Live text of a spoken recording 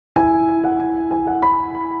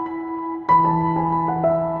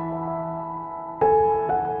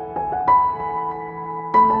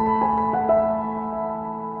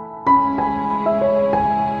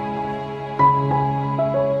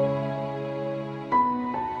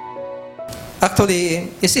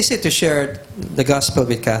Actually, it's easy to share the gospel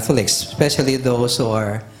with Catholics, especially those who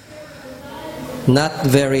are not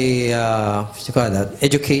very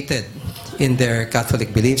educated in their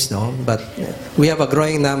Catholic beliefs, no? But we have a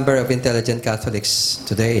growing number of intelligent Catholics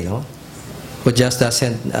today, no? Who just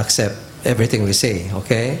doesn't accept everything we say,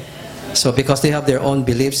 okay? So because they have their own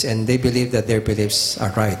beliefs and they believe that their beliefs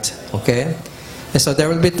are right, okay? And so there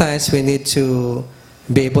will be times we need to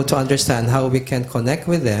be able to understand how we can connect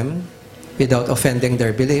with them without offending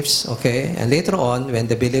their beliefs, okay? And later on, when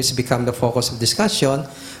the beliefs become the focus of discussion,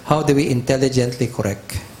 how do we intelligently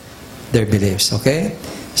correct their beliefs, okay?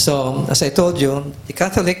 So, as I told you, the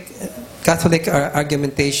Catholic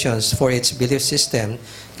argumentations for its belief system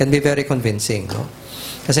can be very convincing, no?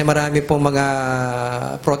 Kasi marami pong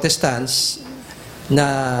mga Protestants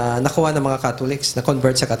na nakuha ng mga Catholics, na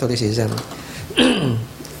convert sa Catholicism.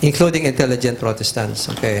 Including intelligent Protestants,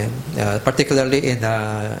 okay? Particularly in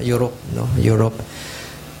Europe, no? Europe,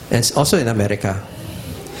 and also in America.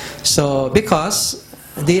 So, because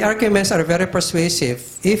the arguments are very persuasive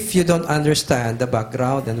if you don't understand the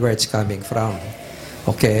background and where it's coming from.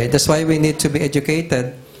 Okay? That's why we need to be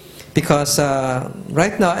educated, because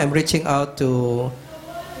right now I'm reaching out to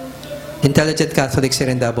intelligent Catholics here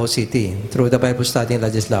in Davao City through the Bible study in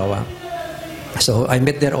Ladislao. So, I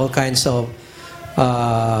met there all kinds of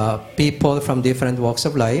people from different walks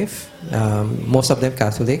of life, most of them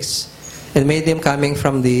Catholics, and made them coming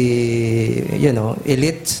from the,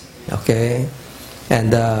 elite, okay?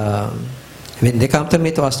 And when they come to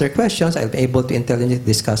me to ask their questions, I'll be able to intelligently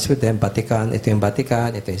discuss with them, Vatican, ito yung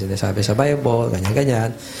Vatican, ito yung sinasabi sa Bible,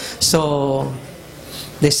 ganyan-ganyan. So,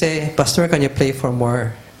 they say, Pastor, can you pray for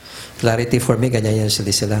more clarity for me? Ganyan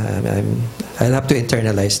sila. I'll have to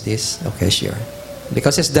internalize this. Okay, sure.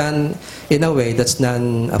 Because it's done in a way that's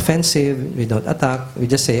non-offensive, we don't attack, we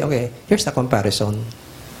just say, okay, here's the comparison.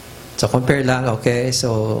 So compare lang, okay,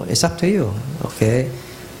 so it's up to you, okay?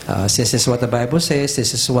 Since this is what the Bible says,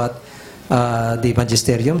 this is what the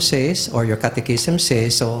Magisterium says, or your Catechism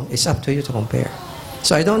says, so it's up to you to compare.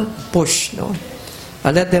 So I don't push, no?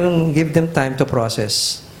 I let them, give them time to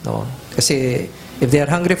process, no? Kasi if they are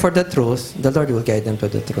hungry for the truth, the Lord will guide them to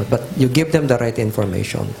the truth. But you give them the right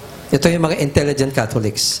information. Ito yung mga intelligent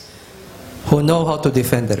Catholics who know how to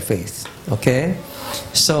defend their faith. Okay?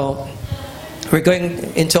 So, we're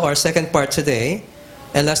going into our second part today.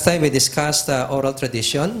 And last time we discussed oral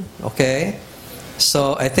tradition. Okay?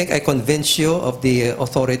 So, I think I convinced you of the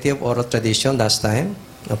authority of oral tradition last time.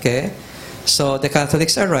 Okay? So, the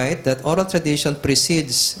Catholics are right that oral tradition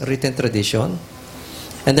precedes written tradition.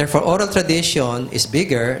 And therefore, oral tradition is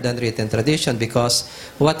bigger than written tradition, because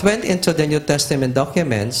what went into the New Testament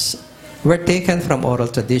documents were taken from oral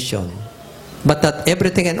tradition. But not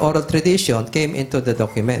everything in oral tradition came into the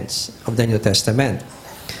documents of the New Testament.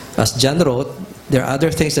 As John wrote, there are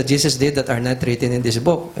other things that Jesus did that are not written in this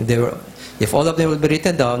book. If all of them will be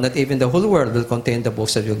written down, not even the whole world will contain the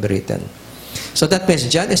books that will be written. So that means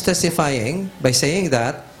John is testifying by saying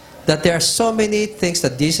that there are so many things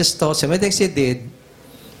that Jesus taught, so many things he did,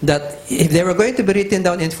 that if they were going to be written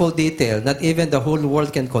down in full detail, not even the whole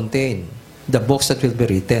world can contain the books that will be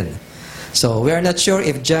written. So we are not sure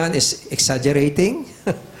if John is exaggerating.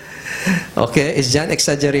 Okay, is John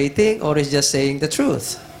exaggerating or is just saying the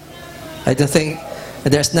truth? I don't think,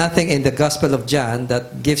 there's nothing in the Gospel of John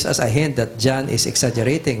that gives us a hint that John is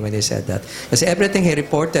exaggerating when he said that. Because everything he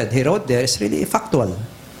reported, he wrote there is really factual.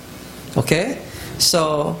 Okay?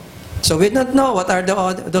 So we don't know what are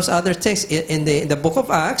those other things. In the book of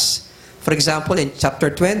Acts, for example, in chapter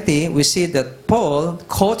 20, we see that Paul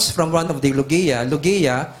quotes from one of the Logia.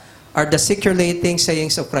 Logia are the circulating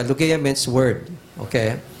sayings of Christ. Logia means word.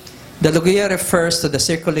 Okay? The Logia refers to the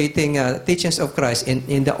circulating teachings of Christ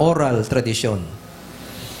in the oral tradition.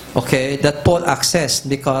 Okay? That Paul accessed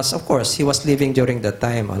because, of course, he was living during that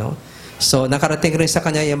time. Ano? So, nakarating rin sa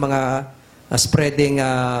kanya yung mga spreading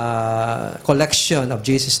collection of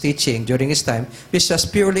Jesus' teaching during his time, which was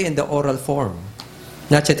purely in the oral form,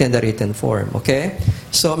 not yet in the written form. Okay?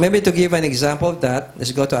 So, maybe to give an example of that,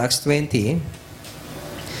 let's go to Acts 20.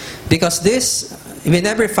 Because this, we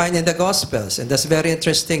never find in the Gospels, and that's very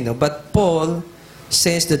interesting. No? But Paul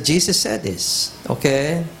says that Jesus said this.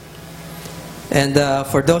 Okay? And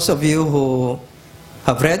for those of you who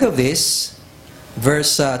have read of this,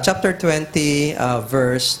 chapter 20,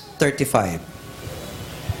 verse 35.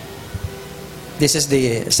 This is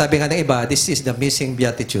sabi nga ng iba, this is the missing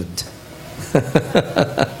beatitude.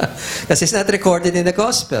 Because it's not recorded in the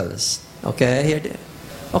Gospels. Okay?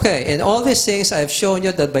 Okay, in all these things I have shown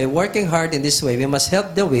you that by working hard in this way, we must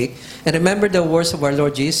help the weak, and remember the words of our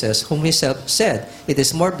Lord Jesus, whom Himself said, it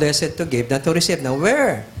is more blessed to give than to receive. Now,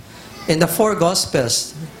 where in the 4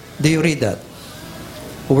 Gospels do you read that?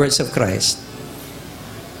 Words of Christ.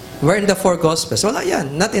 Where in the 4 Gospels? Well,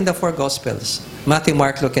 ayan, not in the 4 Gospels. Matthew,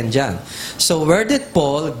 Mark, Luke, and John. So where did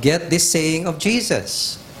Paul get this saying of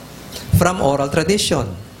Jesus? From oral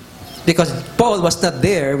tradition. Because Paul was not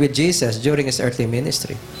there with Jesus during his earthly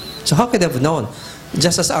ministry. So how could he have known?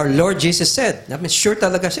 Just as our Lord Jesus said, I mean, sure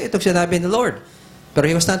talaga siya itong sinabi ni Lord. But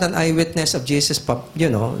he was not an eyewitness of Jesus'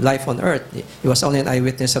 life on earth. He was only an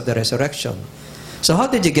eyewitness of the resurrection. So how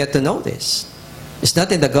did you get to know this? It's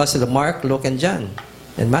not in the Gospel of Mark, Luke, and John,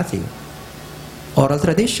 and Matthew. Oral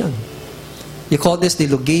tradition. You call this the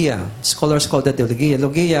Logia. Scholars call that the Logia.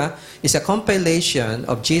 Logia is a compilation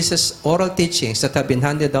of Jesus' oral teachings that have been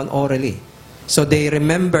handed down orally. So they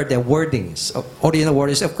remember the wordings, original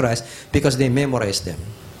wordings of Christ, because they memorized them.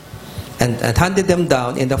 And handed them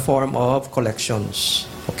down in the form of collections.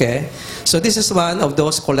 Okay? So this is one of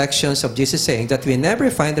those collections of Jesus saying that we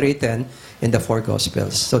never find written in the 4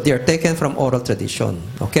 Gospels. So they are taken from oral tradition.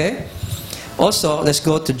 Okay? Also, let's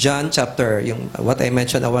go to John chapter, what I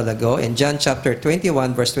mentioned a while ago, in John chapter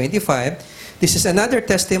 21, verse 25. This is another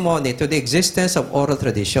testimony to the existence of oral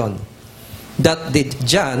tradition that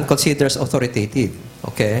John considers authoritative.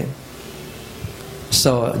 Okay?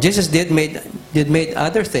 So, Jesus did made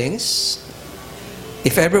other things.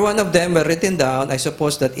 If every one of them were written down, I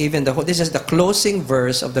suppose that even this is the closing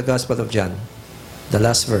verse of the Gospel of John. The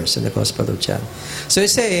last verse in the Gospel of John. So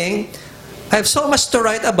he's saying, I have so much to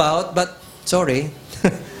write about, but sorry,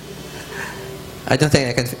 I don't think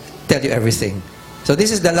I can tell you everything. So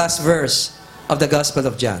this is the last verse of the Gospel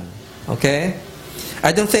of John. Okay?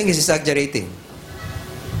 I don't think he's exaggerating.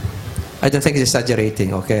 I don't think he's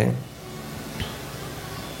exaggerating, okay?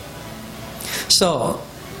 So,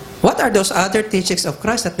 what are those other teachings of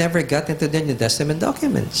Christ that never got into the New Testament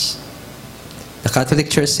documents? The Catholic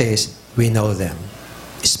Church says, we know them.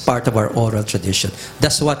 It's part of our oral tradition.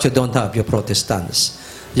 That's what you don't have, you Protestants.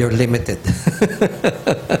 You're limited.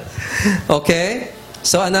 Okay?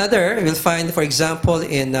 So another, we'll find, for example,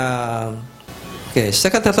 in 2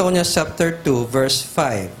 Thessalonians chapter 2, verse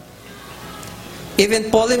 5. Even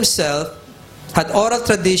Paul himself had oral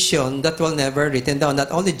tradition that was never written down.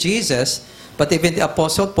 Not only Jesus, but even the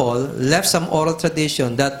Apostle Paul left some oral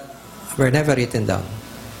tradition that were never written down.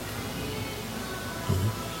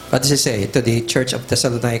 What does he say to the church of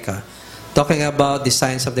Thessalonica? Talking about the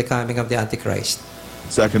signs of the coming of the Antichrist.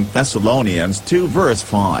 2 Thessalonians 2 verse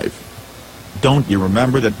 5. Don't you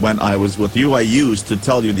remember that when I was with you I used to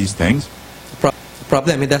tell you these things?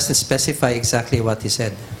 Problem, it doesn't specify exactly what he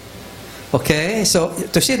said. Okay, so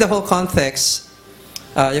to see the whole context,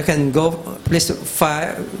 you can go please to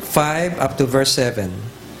 5 up to verse 7.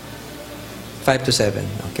 5 to 7.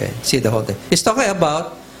 Okay, see the whole thing. He's talking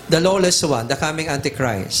about the lawless one, the coming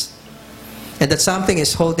Antichrist. And that something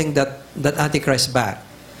is holding that Antichrist back.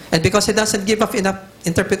 And because he doesn't give up enough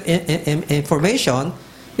information,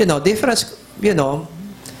 different,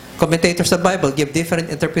 commentators of the Bible give different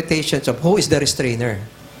interpretations of who is the restrainer.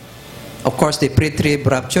 Of course, the pre-trib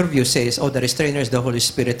rapture view says, the restrainer is the Holy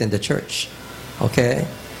Spirit in the church. Okay?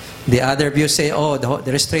 The other view say,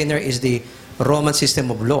 the restrainer is the Roman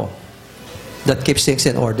system of law that keeps things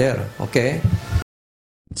in order. Okay?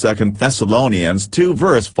 2 Thessalonians 2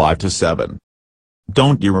 verse 5 to 7.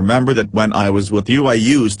 Don't you remember that when I was with you I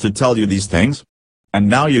used to tell you these things? And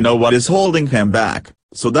now you know what is holding him back,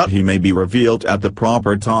 so that he may be revealed at the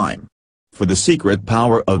proper time. For the secret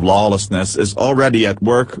power of lawlessness is already at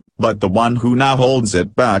work, but the one who now holds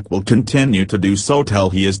it back will continue to do so till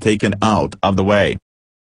he is taken out of the way.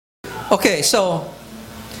 Okay, so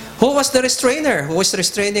who was the restrainer? Who was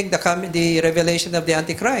restraining the revelation of the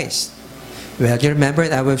Antichrist? Well, you remember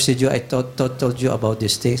I was with you, I told you about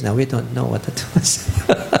these things. Now we don't know what it was.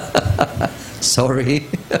 Sorry.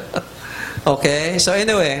 Okay, so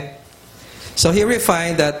anyway, so here we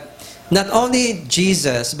find that not only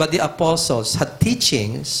Jesus, but the apostles had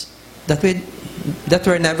teachings that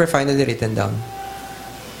were never finally written down.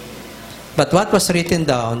 But what was written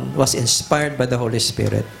down was inspired by the Holy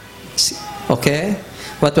Spirit. Okay?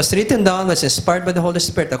 What was written down was inspired by the Holy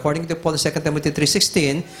Spirit, according to Paul in 2 Timothy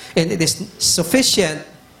 3:16, and it is sufficient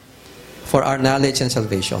for our knowledge and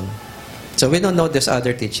salvation. So we don't know these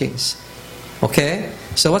other teachings. Okay?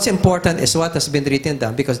 So what's important is what has been written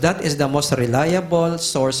down, because that is the most reliable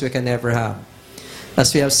source we can ever have.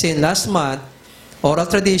 As we have seen last month, oral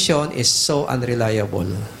tradition is so unreliable.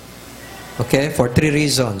 Okay? For 3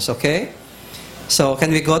 reasons. Okay? So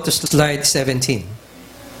can we go to slide 17?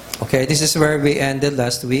 Okay, this is where we ended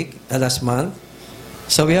last month.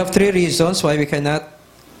 So we have 3 reasons why we cannot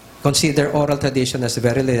consider oral tradition as a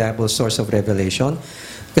very reliable source of revelation.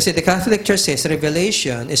 Kasi the Catholic Church says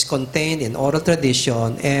revelation is contained in oral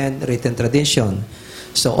tradition and written tradition.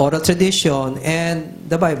 So oral tradition and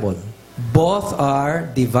the Bible, both are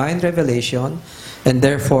divine revelation and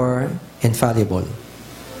therefore infallible.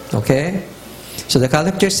 Okay? So the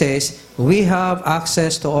Catholic Church says, we have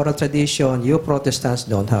access to oral tradition, you Protestants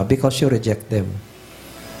don't have because you reject them.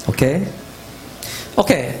 Okay?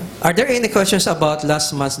 Okay, are there any questions about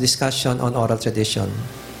last month's discussion on oral tradition?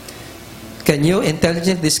 Can you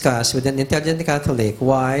intelligently discuss with an intelligent Catholic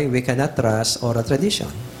why we cannot trust oral tradition?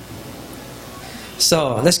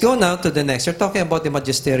 So, let's go now to the next. We're talking about the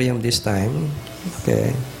magisterium this time.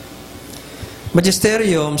 Okay.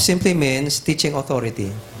 Magisterium simply means teaching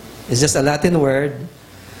authority. It's just a Latin word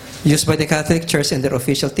used by the Catholic Church in their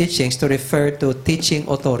official teachings to refer to teaching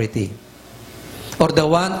authority, or the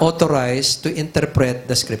one authorized to interpret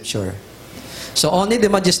the Scripture. So only the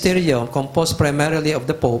magisterium, composed primarily of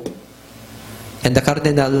the Pope and the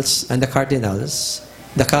cardinals, the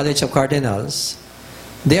College of Cardinals,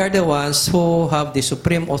 they are the ones who have the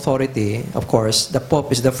supreme authority. Of course, the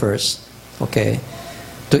Pope is the first, okay,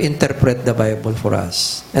 to interpret the Bible for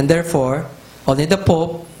us. And therefore, only the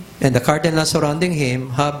Pope and the cardinals surrounding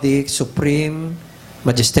him have the supreme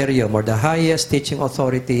magisterium, or the highest teaching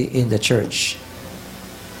authority in the church.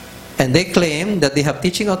 And they claim that they have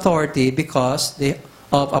teaching authority because they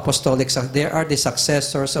are the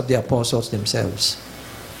successors of the apostles themselves.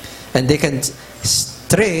 And they can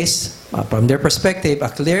trace, from their perspective, a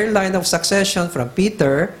clear line of succession from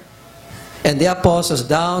Peter and the apostles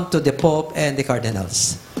down to the Pope and the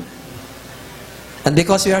cardinals. And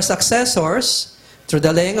because we are successors, through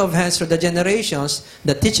the laying of hands through the generations,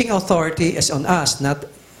 the teaching authority is on us, not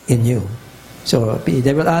in you. So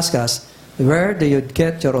they will ask us, where do you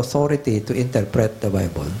get your authority to interpret the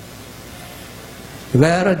Bible?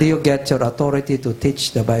 Where do you get your authority to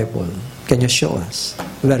teach the Bible? Can you show us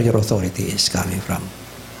where your authority is coming from?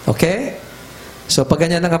 Okay? So pag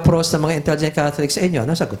ganyan ang approach ng mga intelligent Catholics sa inyo,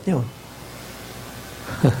 ano sagot nyo?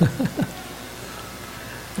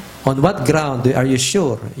 On what ground are you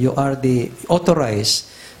sure you are the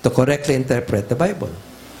authorized to correctly interpret the Bible?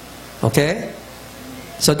 Okay?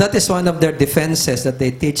 So that is one of their defenses that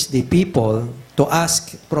they teach the people to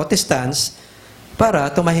ask Protestants para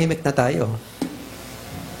tumahimik na tayo.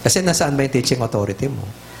 Kasi nasaan ba yung teaching authority mo?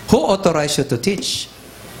 Who authorized you to teach?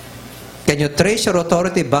 Can you trace your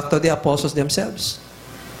authority back to the apostles themselves?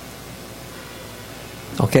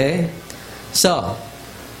 Okay? So,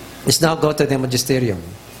 let's now go to the magisterium.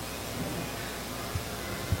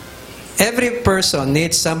 Every person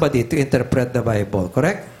needs somebody to interpret the Bible,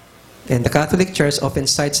 correct? And the Catholic Church often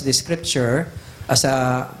cites the Scripture as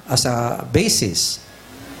a basis.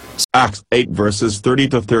 Acts 8 verses 30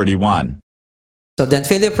 to 31. So then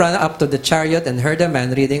Philip ran up to the chariot and heard a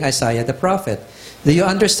man reading Isaiah the prophet. Do you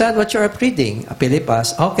understand what you are reading? Philip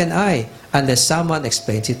asked, how can I, unless someone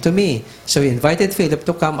explains it to me? So he invited Philip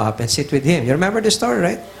to come up and sit with him. You remember the story,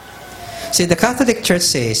 right? See, the Catholic Church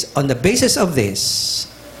says, on the basis of this,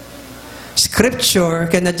 Scripture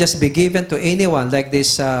cannot just be given to anyone like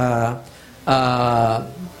this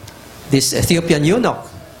Ethiopian eunuch.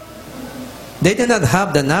 They do not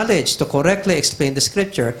have the knowledge to correctly explain the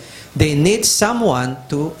Scripture. They need someone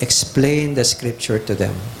to explain the Scripture to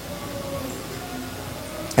them.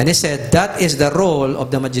 And he said, that is the role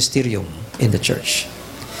of the magisterium in the church.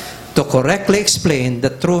 To correctly explain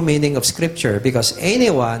the true meaning of Scripture, because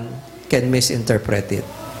anyone can misinterpret it.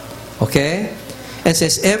 Okay? And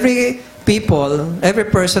since every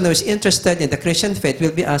person who is interested in the Christian faith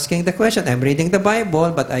will be asking the question, I'm reading the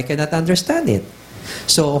Bible, but I cannot understand it.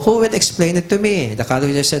 So, who will explain it to me? The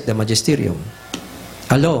Catholic Church said, the magisterium.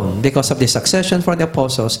 Alone, because of the succession from the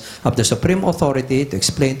apostles of the supreme authority to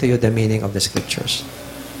explain to you the meaning of the Scriptures.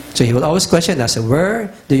 So, he will always question us,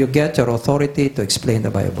 where do you get your authority to explain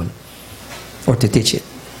the Bible? Or to teach it?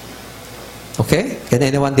 Okay? Can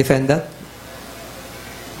anyone defend that?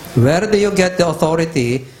 Where do you get the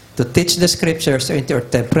authority to teach the Scriptures or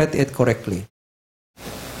interpret it correctly?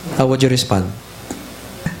 How would you respond?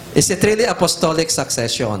 Is it really apostolic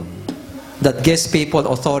succession that gives people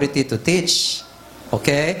authority to teach?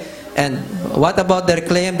 Okay? And what about their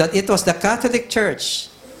claim that it was the Catholic Church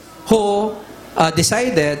who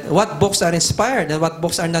decided what books are inspired and what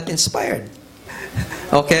books are not inspired?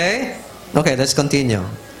 Okay? Okay, let's continue.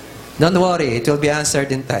 Don't worry, it will be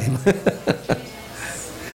answered in time.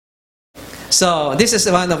 So, this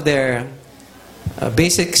is one of their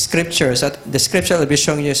basic scriptures. The scripture I'll be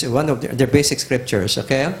showing you is one of their basic scriptures,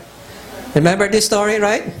 okay? Remember this story,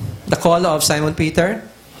 right? The call of Simon Peter?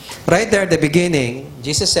 Right there at the beginning,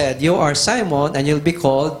 Jesus said, you are Simon and you'll be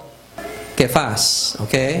called Kephas.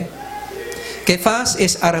 Okay? Kephas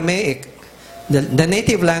is Aramaic. The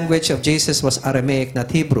native language of Jesus was Aramaic, not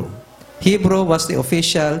Hebrew. Hebrew was the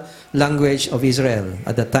official language of Israel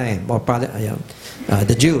at the time, or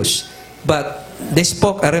the Jews. But they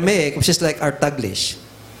spoke Aramaic, which is like our Taglish.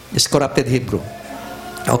 It's corrupted Hebrew.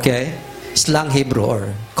 Okay? Slang Hebrew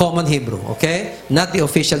or common Hebrew. Okay? Not the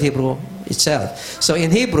official Hebrew itself. So in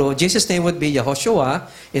Hebrew, Jesus' name would be Yehoshua.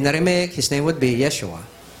 In Aramaic, his name would be Yeshua.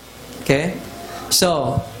 Okay?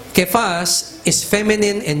 So, Kephas is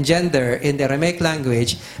feminine in gender in the Aramaic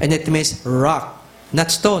language, and it means rock.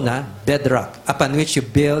 Not stone, bedrock, upon which you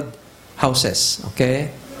build houses.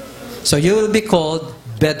 Okay? So you will be called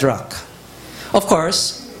bedrock. Of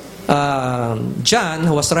course, John,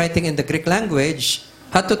 who was writing in the Greek language,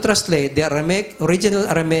 had to translate the original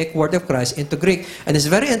Aramaic word of Christ into Greek. And it's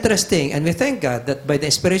very interesting, and we thank God that by the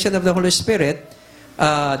inspiration of the Holy Spirit,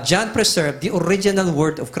 John preserved the original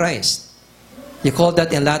word of Christ. You call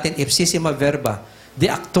that in Latin ipsissima verba, the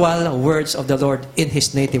actual words of the Lord in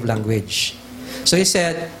his native language. So he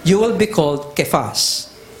said, you will be called Kephas.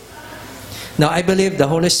 Now, I believe the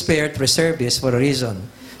Holy Spirit reserved this for a reason.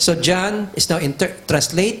 So John is now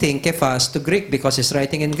translating Kephas to Greek because he's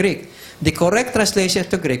writing in Greek. The correct translation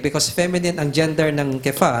to Greek, because feminine ang gender ng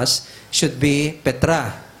Kephas, should be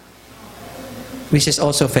Petra, which is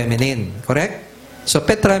also feminine. Correct? So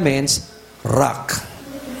Petra means rock,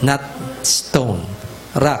 not stone.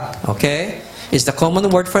 Rock. Okay? Is the common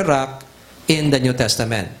word for rock in the New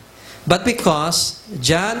Testament. But because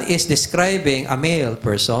John is describing a male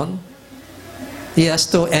person, he has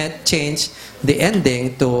to change the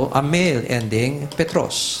ending to a male ending,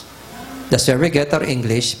 Petros. That's where we get our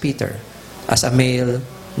English Peter, as a male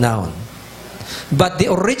noun. But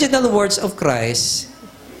the original words of Christ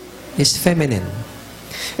is feminine.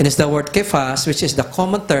 And it's the word Kephas, which is the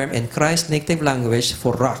common term in Christ's native language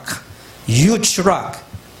for rock. Huge rock.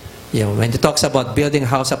 You know, when he talks about building a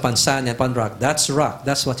house upon sand and upon rock, that's rock.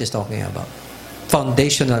 That's what he's talking about.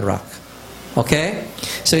 Foundational rock. Okay?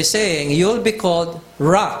 So he's saying, you'll be called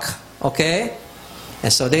rock. Okay?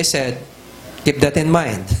 And so they said, keep that in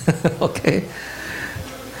mind. Okay?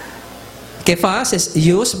 Kephas is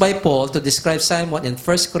used by Paul to describe Simon in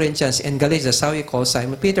 1 Corinthians and Galatians. That's how he calls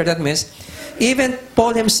Simon Peter. That means, even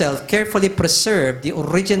Paul himself carefully preserved the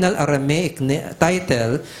original Aramaic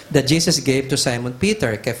title that Jesus gave to Simon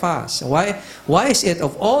Peter, Kephas. Why is it,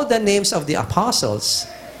 of all the names of the apostles,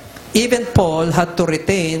 even Paul had to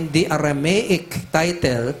retain the Aramaic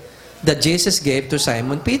title that Jesus gave to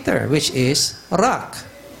Simon Peter, which is rock?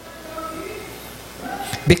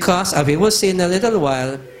 Because, as we will see in a little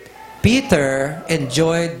while, Peter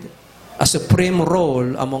enjoyed a supreme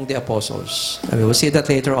role among the apostles. And we will see that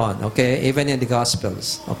later on, okay? Even in the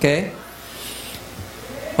Gospels, okay?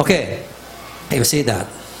 Okay, you will see that.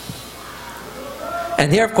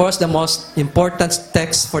 And here, of course, the most important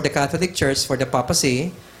text for the Catholic Church, for the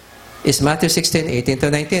papacy, is Matthew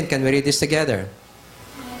 16:18-19. Can we read this together?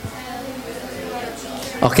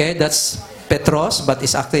 Okay, that's Petros, but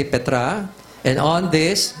it's actually Petra. And on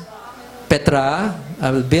this, Petra, I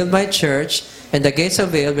will build my church, and the gates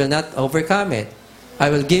of hell will not overcome it. I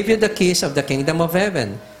will give you the keys of the kingdom of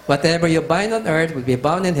heaven. Whatever you bind on earth will be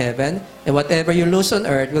bound in heaven, and whatever you loose on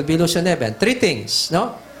earth will be loose in heaven. Three things,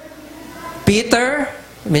 no? Peter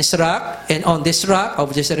means rock, and on this rock,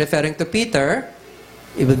 obviously referring to Peter,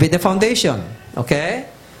 it will be the foundation, okay?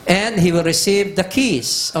 And he will receive the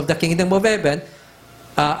keys of the kingdom of heaven,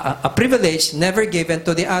 a privilege never given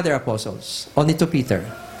to the other apostles, only to Peter.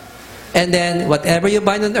 And then, whatever you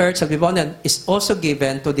bind on earth shall be bound and is also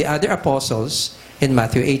given to the other apostles in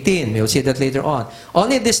Matthew 18. We'll see that later on.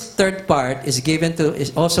 Only this third part is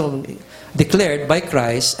also declared by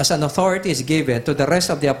Christ as an authority is given to the rest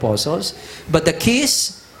of the apostles. But the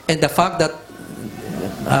keys and the fact that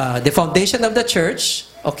the foundation of the church,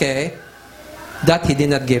 okay, that he did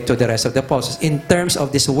not give to the rest of the apostles in terms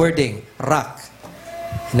of this wording, rock.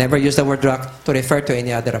 Never use the word rock to refer to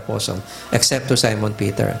any other apostle except to Simon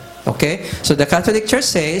Peter. Okay? So the Catholic Church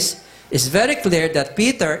says, it's very clear that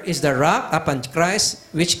Peter is the rock upon Christ,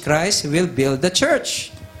 which Christ will build the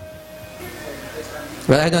church.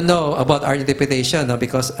 Well, I don't know about our interpretation, no,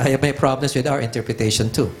 because I have my problems with our interpretation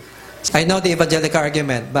too. I know the evangelical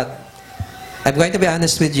argument, but I'm going to be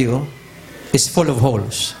honest with you, it's full of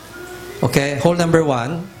holes. Okay? Hole number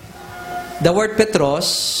one, the word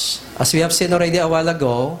Petros, as we have seen already a while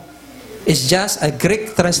ago, is just a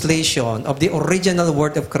Greek translation of the original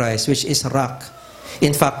word of Christ, which is rock.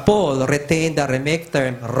 In fact, Paul retained the Aramaic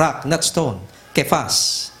term rock, not stone,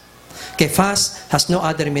 Kephas. Kephas has no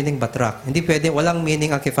other meaning but rock. Hindi pwede, walang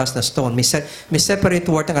meaning ang Kephas na stone. May separate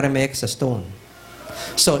word ng Aramaic sa stone.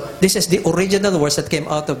 So, this is the original words that came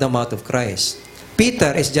out of the mouth of Christ.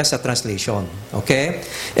 Peter is just a translation. Okay?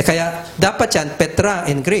 Kaya, dapat yan, Petra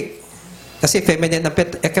in Greek. Kasi feminine ng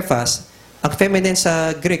Ekephas, ang feminine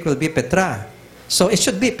sa Greek will be Petra. So, it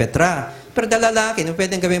should be Petra. Pero lalaki, nung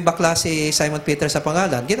pwedeng gawing bakla si Simon Peter sa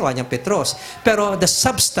pangalan, ginawa niyang Petros. Pero the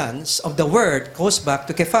substance of the word goes back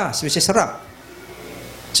to Kephas, which is rock.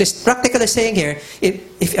 So it's practically saying here,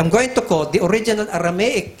 if I'm going to quote the original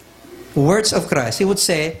Aramaic words of Christ, he would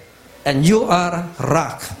say, and you are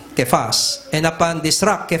rock, Kephas, and upon this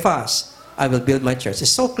rock, Kephas, I will build my church.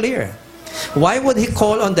 It's so clear. Why would he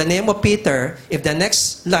call on the name of Peter if the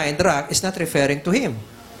next line, rock, is not referring to him?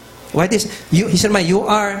 Why this? He said, you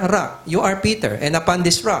are rock, you are Peter, and upon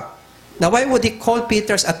this rock. Now, why would he call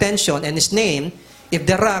Peter's attention and his name if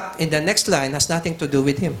the rock in the next line has nothing to do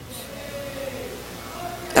with him?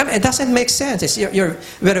 I mean, it doesn't make sense.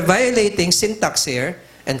 We're violating syntax here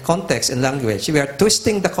and context and language. We are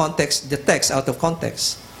twisting the context, the text out of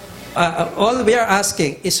context. All we are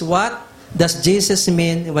asking is, what does Jesus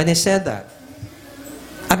mean when he said that?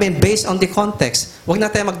 I mean, based on the context. Huwag na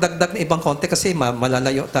tayo magdagdag ng ibang context kasi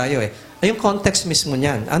malalayo tayo eh. Yung context mismo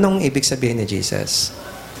niyan. Anong ibig sabihin ni Jesus?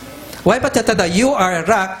 Why ba tatada, you are a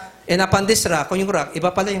rock, and upon this rock, kung yung rock,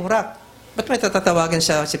 iba pala yung rock. Ba't may tatatawagan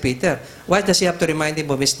siya si Peter? Why does he have to remind him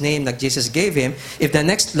of his name that Jesus gave him if the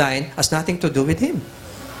next line has nothing to do with him?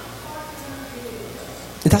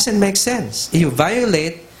 It doesn't make sense. You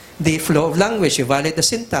violate the flow of language. You violate the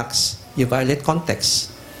syntax. You violate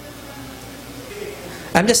context.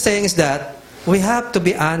 I'm just saying is that we have to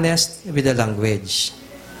be honest with the language.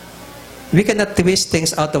 We cannot twist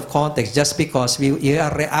things out of context just because we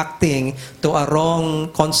are reacting to a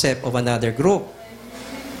wrong concept of another group.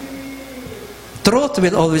 Truth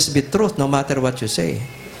will always be truth no matter what you say.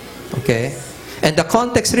 Okay? And the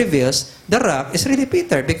context reveals the rock is really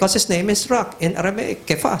Peter because his name is rock in Aramaic,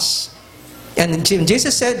 Kephas. And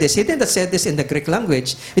Jesus said this. He did not say this in the Greek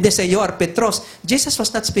language. He didn't say, you are Petros. Jesus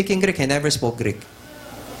was not speaking Greek. He never spoke Greek.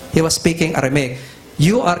 He was speaking Aramaic.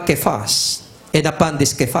 You are Kephas. And upon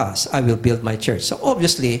this Kephas, I will build my church. So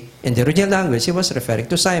obviously, in the original language, he was referring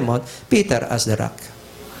to Simon, Peter as the rock.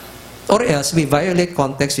 Or else, we violate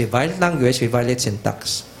context, we violate language, we violate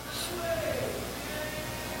syntax.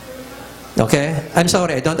 Okay? I'm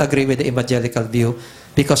sorry, I don't agree with the evangelical view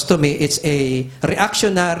because to me, it's a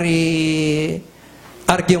reactionary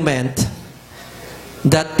argument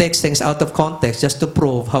that takes things out of context just to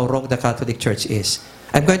prove how wrong the Catholic Church is.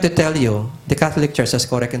 I'm going to tell you, the Catholic Church has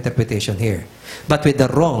correct interpretation here, but with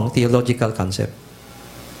the wrong theological concept.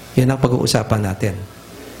 Yun ang pag-uusapan natin.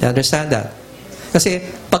 You understand that? Kasi,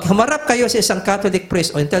 pag humarap kayo sa isang Catholic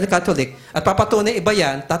priest o intelligent Catholic at papatunay iba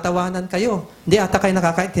yan, tatawanan kayo. Hindi ata kayo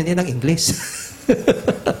nakakaintindi ng English.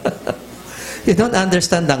 You don't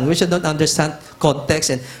understand language, you don't understand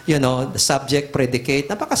context and, the subject,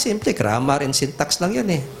 predicate. Napakasimple, grammar and syntax lang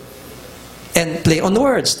yun eh. And play on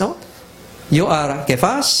words, no? You are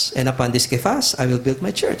Kephas, and upon this Kephas, I will build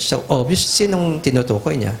my church. So, obviously, sinong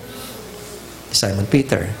tinutukoy niya? Simon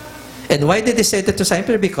Peter. And why did he say that to Simon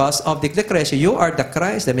Peter? Because of the declaration, you are the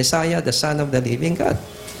Christ, the Messiah, the Son of the living God.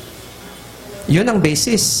 Yun ang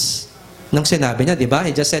basis ng sinabi niya, di ba?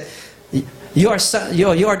 He just said, you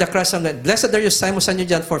are the Christ of the... Blessed are you, Simon, son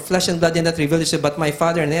of John, for flesh and blood did not reveal this, but my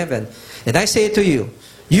Father in heaven. And I say to you,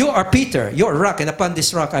 you are Peter, you are rock, and upon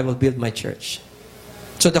this rock I will build my church.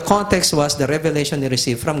 So the context was the revelation he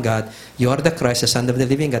received from God. You are the Christ, the Son of the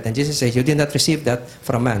living God. And Jesus said, you did not receive that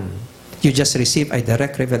from man. You just received a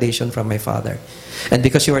direct revelation from my Father. And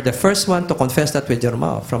because you are the first one to confess that with your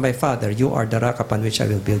mouth, from my Father, you are the rock upon which I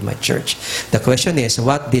will build my church. The question is,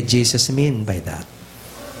 what did Jesus mean by that?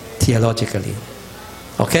 Theologically.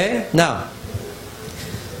 Okay? Now,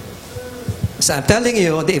 so I'm telling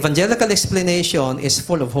you, the evangelical explanation is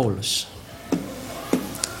full of holes.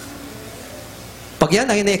 Pag yan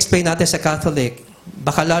ang ina-explain natin sa Catholic,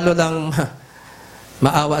 baka lalo lang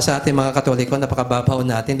maawa sa ating mga Katoliko, napakababaw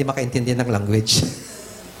natin, hindi makaintindi ng language.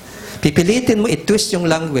 Pipilitin mo i-twist yung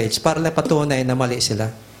language para lang patunay na mali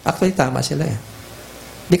sila. Actually, tama sila eh.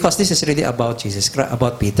 Because this is really about Jesus,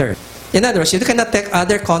 about Peter. In other words, you cannot take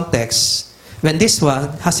other contexts when this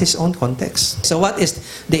one has his own context. So what is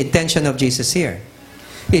the intention of Jesus here?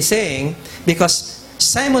 He's saying, because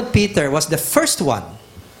Simon Peter was the first one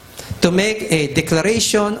to make a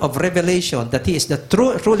declaration of revelation that he is the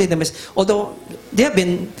truly the Messiah. Although they have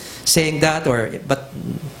been saying that, but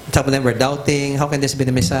some of them were doubting, how can this be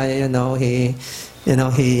the Messiah? He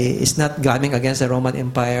is not coming against the Roman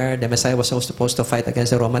Empire. The Messiah was supposed to fight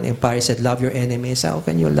against the Roman Empire. He said, love your enemies. How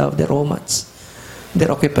can you love the Romans? They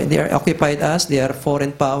are occupied us. They are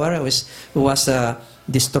foreign power who was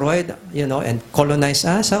destroyed, and colonized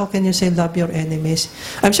us. How can you say love your enemies?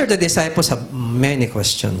 I'm sure the disciples have many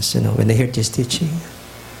questions, when they hear this teaching.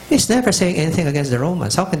 He's never saying anything against the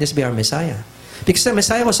Romans. How can this be our Messiah? Because the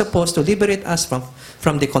Messiah was supposed to liberate us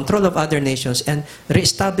from the control of other nations and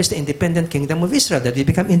reestablish the independent kingdom of Israel, that we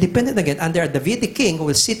become independent again under a Davidic king who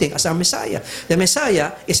is sitting as our Messiah. The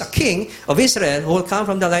Messiah is a king of Israel who will come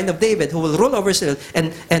from the line of David, who will rule over Israel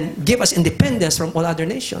and give us independence from all other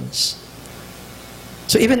nations.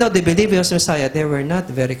 So even though they believed he was Messiah, they were not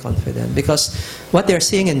very confident, because what they're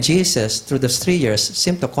seeing in Jesus through those 3 years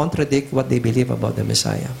seemed to contradict what they believe about the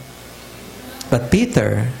Messiah. But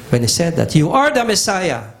Peter, when he said that, "You are the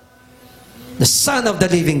Messiah, the Son of the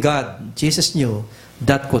living God," Jesus knew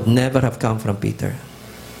that could never have come from Peter,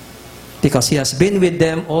 because he has been with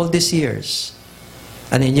them all these years,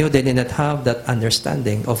 and he knew they did not have that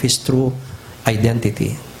understanding of his true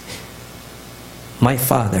identity. "My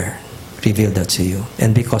Father revealed that to you,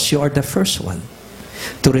 and because you are the first one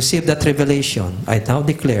to receive that revelation, I now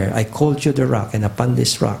declare, I called you the rock, and upon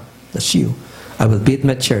this rock, that's you, I will build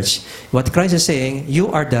my church." What Christ is saying,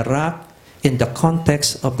 you are the rock in the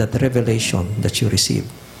context of that revelation that you received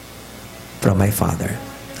from my Father.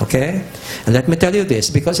 Okay? And let me tell you this,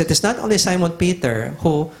 because it is not only Simon Peter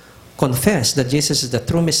who confessed that Jesus is the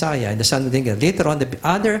true Messiah and the Son of God. Later on, the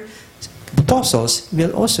other apostles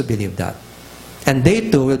will also believe that. And they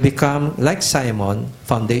too will become, like Simon,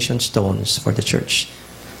 foundation stones for the church.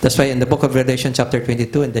 That's why in the book of Revelation chapter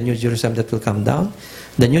 22, in the New Jerusalem that will come down,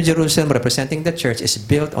 the New Jerusalem representing the church is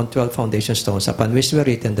built on 12 foundation stones, upon which were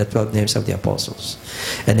written the 12 names of the apostles.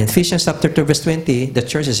 And in Ephesians chapter 2 verse 20, the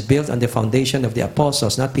church is built on the foundation of the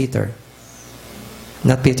apostles, not Peter.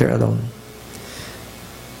 Not Peter alone.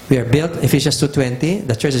 We are built, Ephesians 2:20,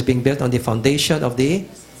 the church is being built on the foundation of the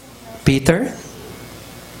Peter.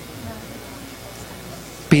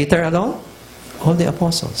 Peter alone? All the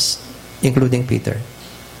apostles, including Peter.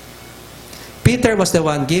 Peter was the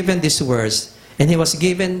one given these words, and he was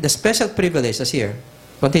given the special privilege, as here.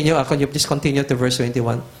 Continue, can you please continue to verse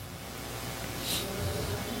 21?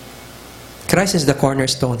 Christ is the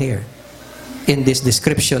cornerstone here, in this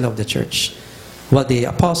description of the church, while the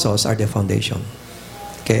apostles are the foundation.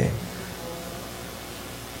 Okay?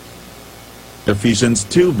 Ephesians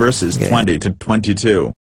 2 verses 20 to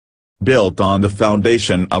 22. Built on the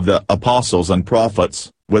foundation of the apostles and prophets,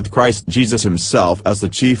 with Christ Jesus himself as the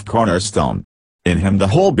chief cornerstone. In him the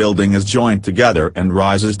whole building is joined together and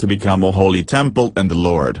rises to become a holy temple in the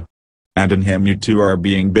Lord. And in him you two are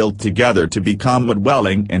being built together to become a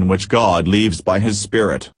dwelling in which God lives by his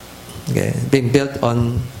Spirit. Okay, being built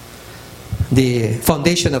on the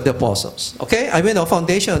foundation of the apostles. Okay, I mean, a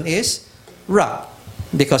foundation is rock,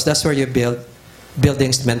 because that's where you build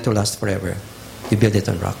buildings meant to last forever. You build it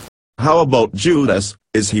on rock. How about Judas?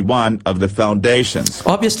 Is he one of the foundations?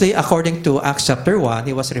 Obviously, according to Acts chapter 1,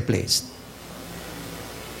 he was replaced.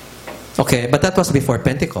 Okay, but that was before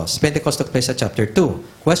Pentecost. Pentecost took place at chapter 2.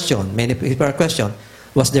 Question, many people are questioning,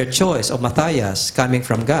 was their choice of Matthias coming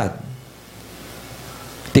from God?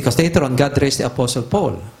 Because later on, God raised the Apostle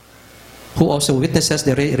Paul, who also witnesses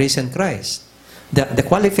the risen Christ. The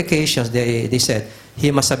qualifications, they said, he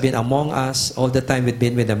must have been among us all the time we've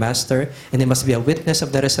been with the Master, and he must be a witness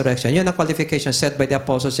of the resurrection. Yun ang qualification set by the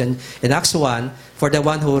apostles in Acts 1 for the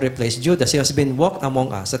one who replaced Judas. He has been walked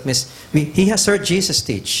among us. That means he has heard Jesus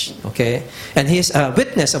teach, okay? And he is a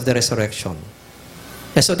witness of the resurrection.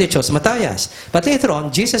 And so they chose Matthias. But later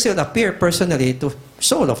on, Jesus will appear personally to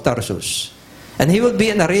Saul of Tarsus. And he will be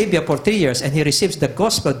in Arabia for 3 years, and he receives the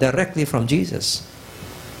gospel directly from Jesus.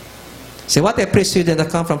 See, what I preach to you did not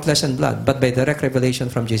come from flesh and blood, but by direct revelation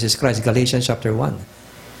from Jesus Christ, Galatians chapter 1.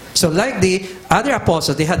 So like the other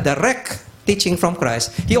apostles, they had direct teaching from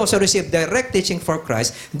Christ. He also received direct teaching from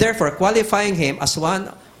Christ, therefore qualifying him as one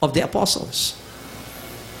of the apostles.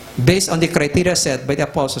 Based on the criteria set by the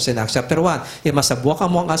apostles in Acts chapter 1. He must have walked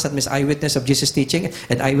among us, that means eyewitness of Jesus' teaching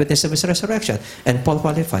and eyewitness of his resurrection. And Paul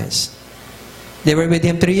qualifies. They were with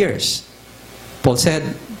him 3 years. Paul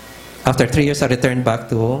said, after 3 years I returned back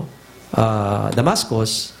to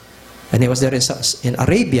Damascus, and he was there in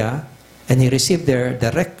Arabia, and he received there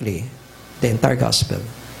directly the entire gospel.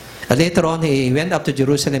 And later on, he went up to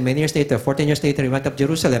Jerusalem many years later, 14 years later, he went up to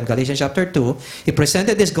Jerusalem, Galatians chapter 2. He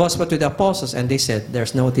presented this gospel to the apostles, and they said,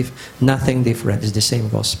 there's nothing different. It's the same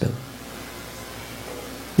gospel.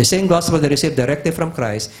 The same gospel they received directly from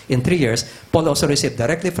Christ in 3 years, Paul also received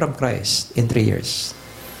directly from Christ in 3 years.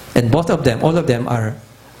 And both of them, all of them are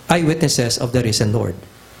eyewitnesses of the risen Lord.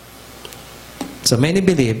 So many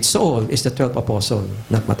believed Saul is the 12th apostle,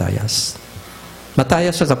 not Matthias.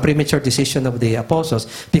 Matthias was a premature decision of the apostles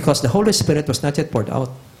because the Holy Spirit was not yet poured out.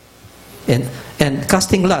 And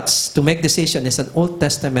casting lots to make decision is an Old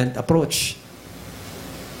Testament approach.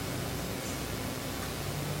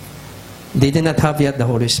 They did not have yet the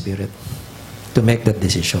Holy Spirit to make that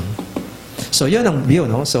decision. So yun ang view,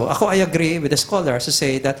 no? So ako, I agree with the scholars who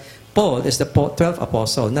say that Paul is the 12th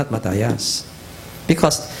apostle, not Matthias.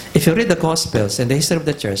 Because if you read the Gospels and the history of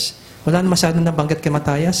the church, wala na masyadong nabanggit kay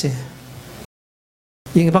Matthias eh.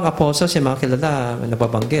 Yung ibang apostles, yung mga kilala,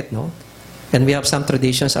 nababanggit, no? And we have some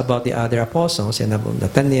traditions about the other apostles, and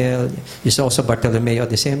Nathaniel, you saw also Bartholomew at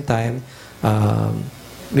the same time.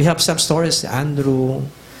 We have some stories, Andrew,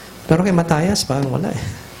 pero kay Matthias, parang wala eh.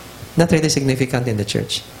 Not really significant in the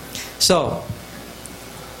church. So,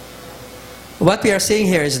 what we are seeing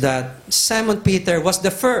here is that Simon Peter was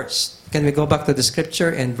the first. Can we go back to the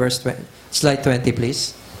scripture in verse 20, slide 20,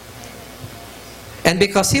 please? And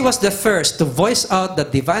because he was the first to voice out the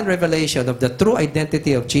divine revelation of the true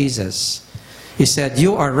identity of Jesus, he said,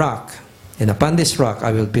 "You are rock, and upon this rock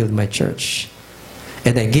I will build my church.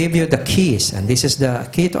 And I give you the keys," and this is the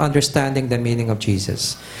key to understanding the meaning of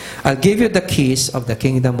Jesus. "I'll give you the keys of the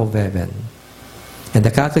kingdom of heaven." And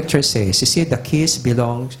the Catholic Church says, you see, the keys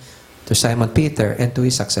belong to Simon Peter and to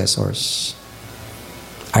his successors.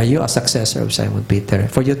 Are you a successor of Simon Peter?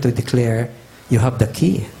 For you to declare you have the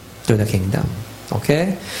key to the kingdom.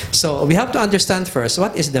 Okay? So we have to understand first,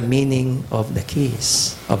 what is the meaning of the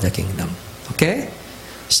keys of the kingdom? Okay?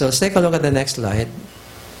 So let's take a look at the next slide.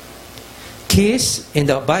 Keys in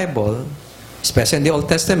the Bible, especially in the Old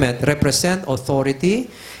Testament, represent authority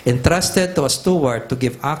entrusted to a steward to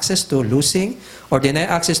give access to loosing or deny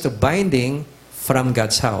access to binding from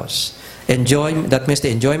God's house. That means the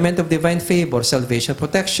enjoyment of divine favor, salvation,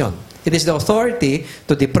 protection. It is the authority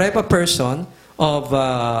to deprive a person of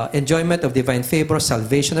enjoyment of divine favor,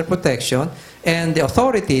 salvation, and protection, and the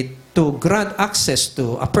authority to grant access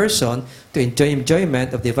to a person to enjoy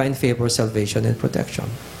enjoyment of divine favor, salvation, and protection.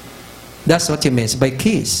 That's what he means by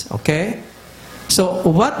keys, okay? So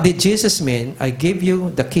what did Jesus mean? I give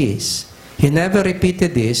you the keys. He never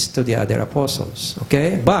repeated this to the other apostles,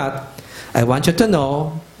 okay? But I want you to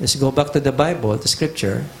know, let's go back to the Bible, the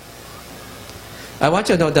scripture. I want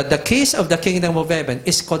you to know that the keys of the kingdom of heaven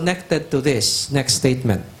is connected to this next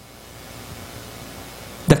statement.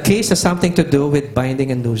 The keys has something to do with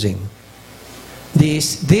binding and loosing.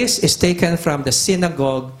 This is taken from the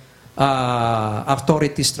synagogue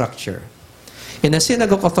authority structure. In a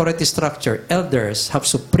synagogue authority structure, elders have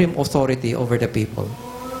supreme authority over the people.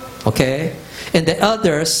 Okay? And the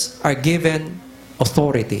elders are given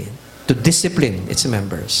authority to discipline its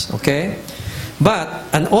members. Okay? But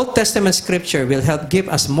an Old Testament scripture will help give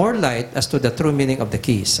us more light as to the true meaning of the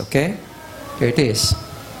keys. Okay? Here it is.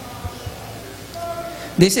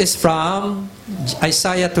 This is from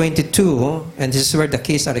Isaiah 22, and this is where the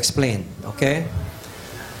keys are explained. Okay?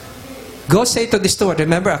 Go say to the steward,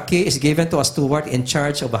 remember a key is given to a steward in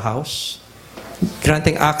charge of a house,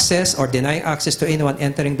 granting access or denying access to anyone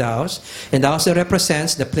entering the house, and the house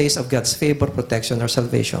represents the place of God's favor, protection, or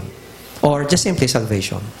salvation, or just simply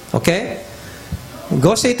salvation. Okay?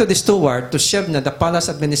 Go say to the steward, to Shebna, the palace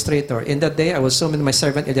administrator, in that day I will summon my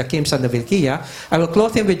servant Eliakim, son of Hilkiah. I will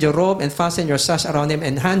clothe him with your robe and fasten your sash around him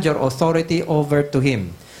and hand your authority over to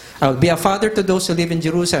him. I will be a father to those who live in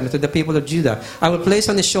Jerusalem, to the people of Judah. I will place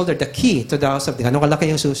on his shoulder the key to the house of David. Ano kalaki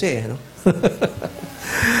yung susi, no?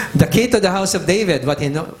 The key to the house of David. What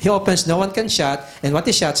he opens, no one can shut, and what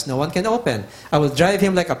he shuts, no one can open. I will drive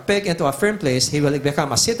him like a peg into a firm place. He will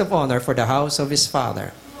become a seat of honor for the house of his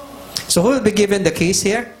father. So who will be given the keys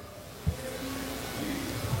here?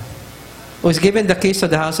 Who is given the keys to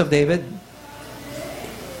the house of David?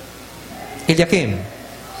 Eliakim.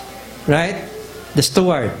 Right? The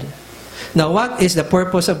steward. Now, what is the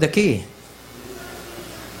purpose of the key?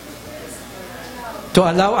 To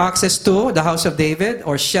allow access to the house of David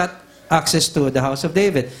or shut access to the house of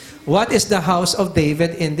David. What is the house of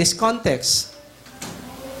David in this context?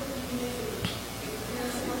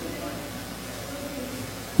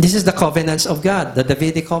 This is the covenants of God, the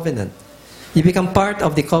Davidic covenant. You become part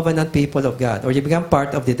of the covenant people of God, or you become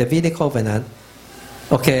part of the Davidic covenant,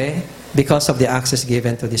 okay, because of the access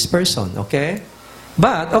given to this person, okay?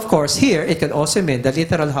 But, of course, here, it can also mean the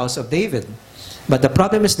literal house of David. But the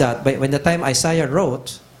problem is that, when the time Isaiah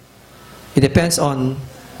wrote, it depends on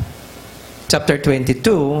chapter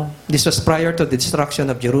 22, this was prior to the destruction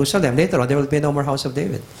of Jerusalem. Later on, there will be no more house of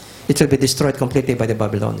David. It will be destroyed completely by the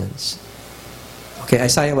Babylonians. Okay,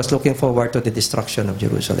 Isaiah was looking forward to the destruction of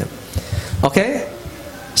Jerusalem. Okay?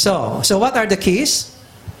 So what are the keys?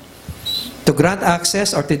 To grant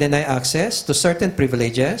access or to deny access to certain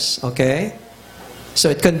privileges, okay? So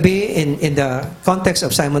it can be in the context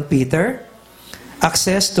of Simon Peter.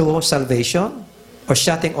 access to salvation or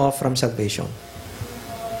shutting off from salvation.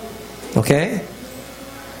 Okay?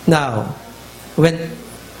 Now, when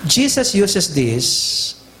Jesus uses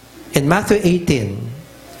this in Matthew 18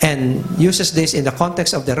 and uses this in the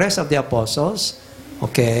context of the rest of the apostles,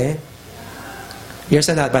 okay, here's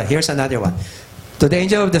another one. To the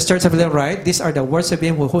angel of the church of the right, these are the words of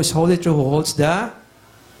him who is holy true, who holds the,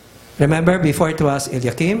 remember before it was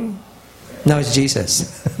Eliakim, now it's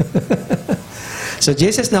Jesus. So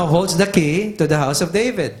Jesus now holds the key to the house of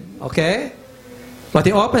David, okay? What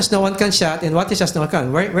he opens, no one can shut, and what he shuts, no one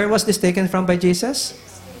can. Where was this taken from by Jesus?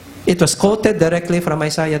 It was quoted directly from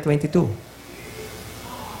Isaiah 22.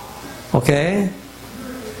 Okay?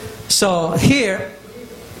 So here,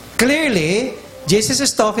 clearly, Jesus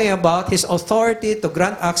is talking about his authority to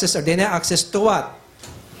grant access or deny access to what?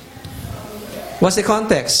 What's the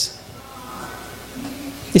context?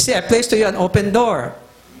 You see, I placed to you an open door.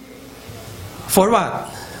 For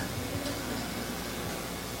what?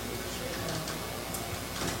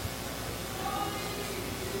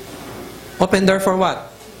 Open door for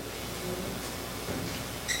what?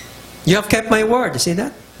 You have kept my word. You see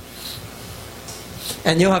that?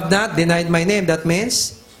 And you have not denied my name. That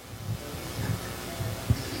means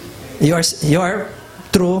you are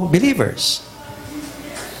true believers.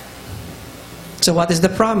 So what is the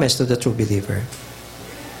promise to the true believer?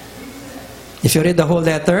 If you read the whole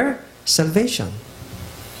letter, salvation.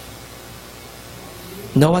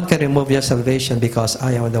 No one can remove your salvation because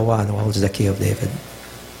I am the one who holds the key of David.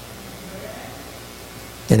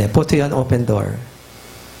 And I put you an open door,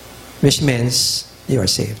 which means you are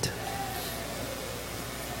saved.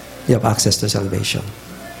 You have access to salvation.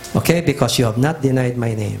 Okay? Because you have not denied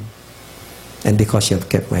my name. And because you have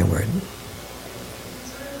kept my word.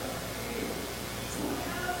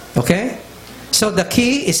 Okay? So the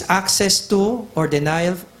key is access to or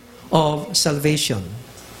denial of salvation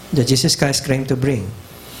that Jesus Christ claimed to bring.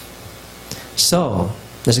 So,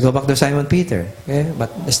 let's go back to Simon Peter. Okay?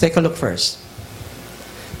 But let's take a look first.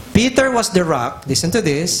 Peter was the rock, listen to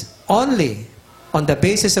this, only on the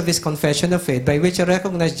basis of his confession of faith by which he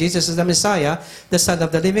recognized Jesus as the Messiah, the Son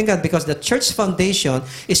of the living God, because the church foundation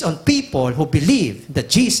is on people who believe that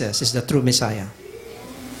Jesus is the true Messiah.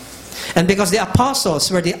 And because the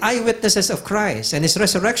apostles were the eyewitnesses of Christ and his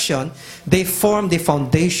resurrection, they formed the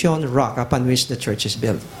foundation rock upon which the church is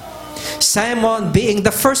built. Simon being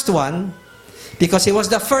the first one, because he was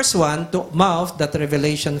the first one to mouth that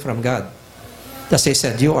revelation from God. Thus he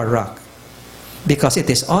said, you are rock. Because it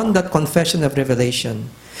is on that confession of revelation,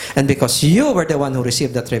 and because you were the one who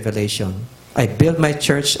received that revelation, I build my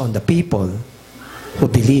church on the people who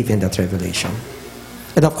believe in that revelation.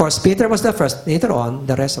 And of course, Peter was the first. Later on,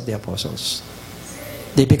 the rest of the apostles.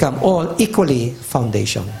 They become all equally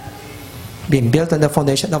foundation. Being built on the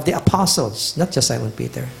foundation of the apostles, not just Simon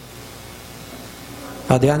Peter.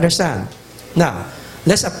 How do you understand? Now,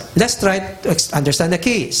 let's try to understand the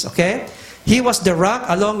keys, okay? He was the rock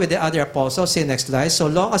along with the other apostles. See next slide. So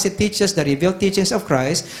long as he teaches the revealed teachings of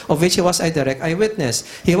Christ, of which he was a direct eyewitness.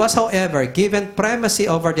 He was, however, given primacy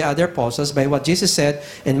over the other apostles by what Jesus said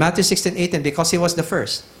in Matthew 16:18, because he was the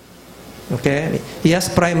first. Okay? He has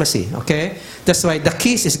primacy. Okay? That's why the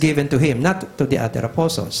keys is given to him, not to the other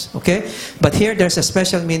apostles. Okay? But here there's a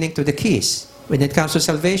special meaning to the keys when it comes to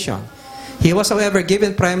salvation. He was, however,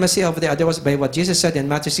 given primacy over the others by what Jesus said in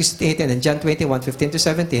Matthew 16:18 and John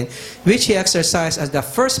 21:15-17, which he exercised as the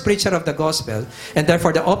first preacher of the gospel, and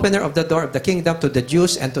therefore the opener of the door of the kingdom to the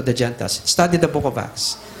Jews and to the Gentiles. Study the book of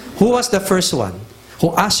Acts. Who was the first one who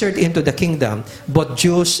ushered into the kingdom both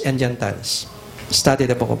Jews and Gentiles? Study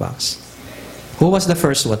the book of Acts. Who was the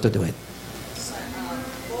first one to do it?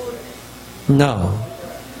 No.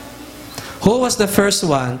 Who was the first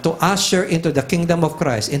one to usher into the kingdom of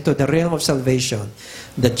Christ, into the realm of salvation?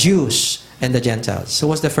 The Jews and the Gentiles. Who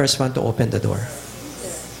was the first one to open the door?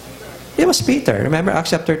 It was Peter. Remember Acts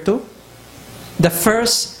chapter 2? The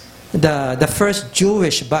first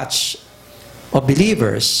Jewish batch of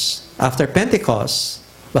believers after Pentecost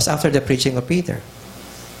was after the preaching of Peter.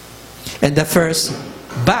 And the first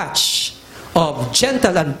batch of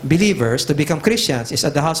Gentile believers to become Christians is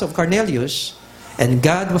at the house of Cornelius. And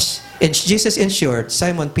Jesus ensured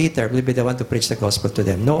Simon Peter will be the one to preach the gospel to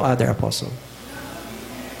them. No other apostle.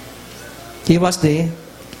 He was the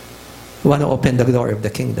one who opened the door of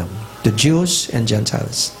the kingdom to Jews and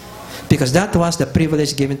Gentiles. Because that was the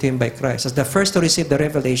privilege given to him by Christ. As the first to receive the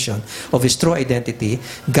revelation of his true identity,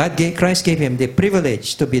 Christ gave him the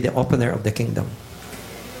privilege to be the opener of the kingdom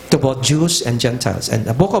to both Jews and Gentiles. And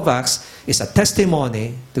the book of Acts is a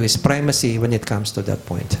testimony to his primacy when it comes to that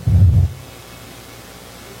point.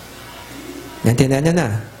 Naintindihan niyo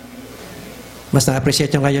na. Mas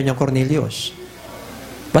na-appreciate nyo ngayon yung Cornelius.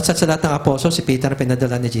 But sa lahat ng apostles, si Peter na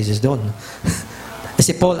pinadala ni Jesus doon.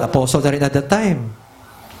 Si Paul, apostle na rin at that time.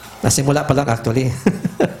 Nasimula pa lang actually.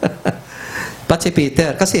 But si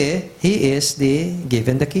Peter, kasi he is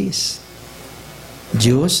given the keys.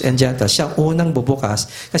 Jews and Gentiles, siyang unang bubukas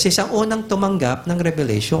kasi siyang unang tumanggap ng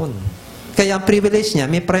revelation. Kaya ang privilege niya,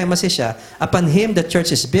 may primacy siya. Upon him, the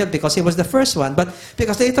church is built because he was the first one. But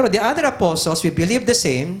because later on, the other apostles, we believe the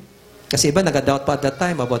same. Kasi iba nag-doubt pa at that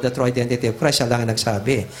time about the true identity of Christ. Siya lang ang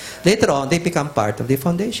nagsabi. Later on, they become part of the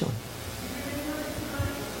foundation.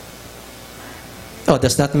 Oh,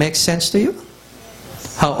 does that make sense to you?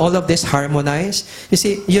 How all of this harmonize? You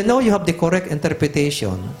see, you know you have the correct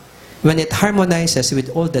interpretation when it harmonizes with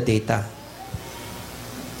all the data.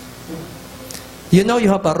 You know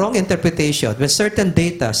you have a wrong interpretation when certain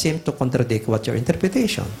data seem to contradict what your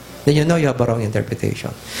interpretation. Then you know you have a wrong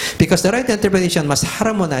interpretation. Because the right interpretation must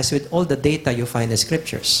harmonize with all the data you find in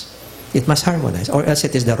scriptures. It must harmonize, or else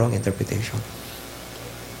it is the wrong interpretation.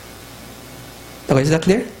 Okay, is that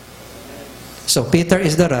clear? So Peter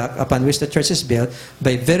is the rock upon which the church is built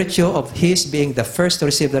by virtue of his being the first to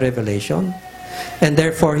receive the revelation. And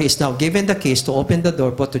therefore, he is now given the keys to open the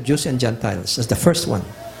door both to Jews and Gentiles as the first one.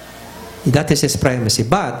 That is his primacy.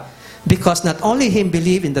 But because not only him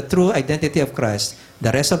believed in the true identity of Christ,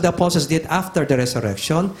 the rest of the apostles did after the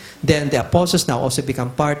resurrection, then the apostles now also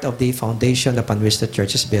become part of the foundation upon which the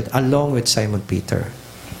church is built, along with Simon Peter.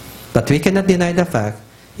 But we cannot deny the fact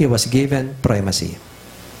he was given primacy.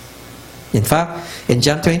 In fact, in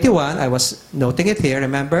John 21, I was noting it here,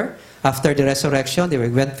 remember? After the resurrection, they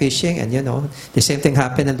went fishing, and the same thing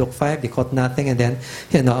happened in Luke 5. They caught nothing, and then,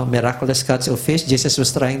 miraculous catch of fish. Jesus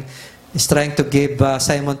was trying to give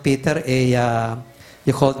Simon Peter a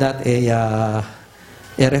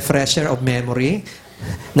refresher of memory.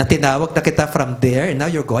 Na tinawag na kita from there, and now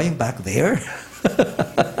you're going back there.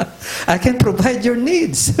 I can provide your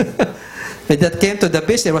needs. When that came to the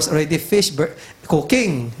beach, there was already fish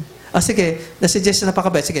cooking. Sige, nasuggest na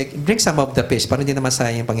napakabait. Sige, bring some of the fish para hindi naman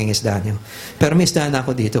sayang yung pangingisda nyo. Pero may isda na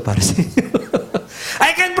ako dito para sa inyo.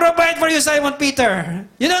 I can provide for you, Simon Peter.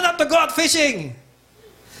 You don't have to go out fishing.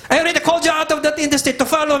 I already called you out of that industry to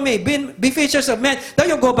follow me. Be fishers of men. Now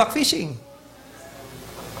you go back fishing.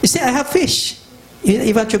 You see, I have fish.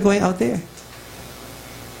 Even you going out there.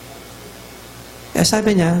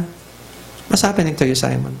 Sabi niya, what's happening to you,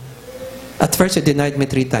 Simon? At first, you denied me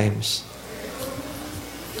 3 times.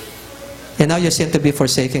 And now you seem to be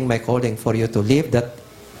forsaking my calling for you to leave that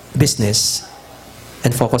business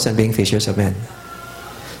and focus on being fishers of men.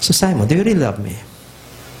 So Simon, do you really love me?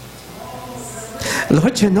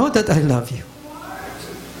 Lord, you know that I love you.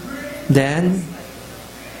 Then,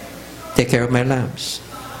 take care of my lambs.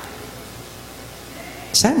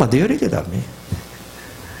 Simon, do you really love me?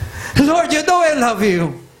 Lord, you know I love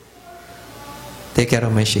you. Take care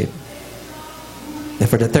of my sheep. And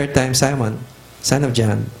for the 3rd time, Simon, son of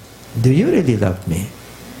John, do you really love me?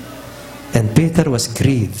 And Peter was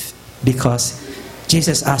grieved because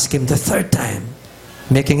Jesus asked him the 3rd time,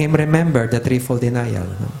 making him remember the 3-fold denial.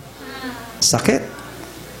 Sakit.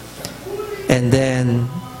 And then,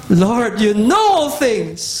 Lord, you know all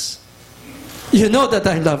things. You know that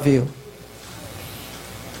I love you.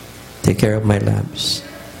 Take care of my lambs.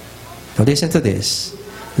 Now listen to this.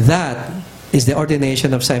 That is the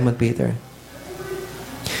ordination of Simon Peter.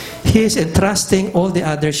 He is entrusting all the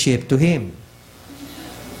other sheep to him.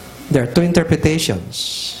 There are 2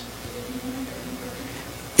 interpretations.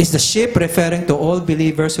 Is the sheep referring to all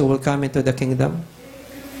believers who will come into the kingdom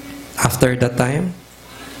after that time?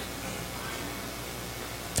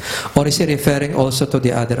 Or is he referring also to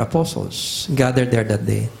the other apostles gathered there that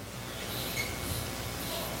day?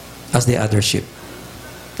 As the other sheep.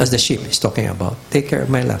 As the sheep he's talking about. Take care of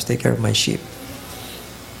my lambs, take care of my sheep.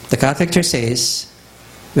 The Catholic Church says,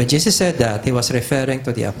 when Jesus said that, he was referring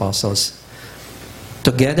to the apostles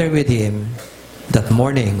together with him that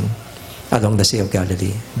morning along the Sea of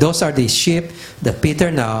Galilee. Those are the sheep that Peter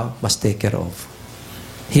now must take care of.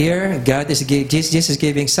 Here, Jesus is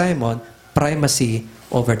giving Simon primacy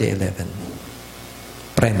over the 11.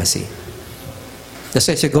 Primacy. That's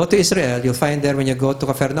why as you go to Israel, you'll find there when you go to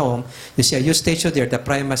Capernaum, you see a huge statue there, the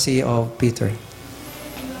primacy of Peter.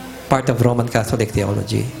 Part of Roman Catholic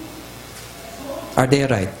theology. Are they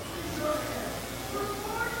right?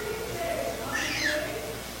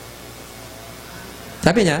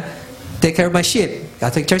 Sabi niya, take care of my sheep.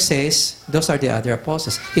 Catholic Church says, those are the other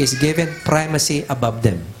apostles. He is given primacy above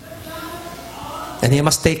them. And he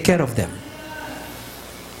must take care of them.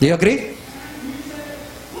 Do you agree?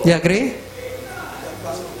 Do you agree?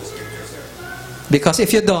 Because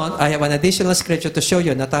if you don't, I have an additional scripture to show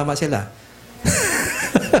you na tama sila.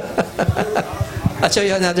 I'll show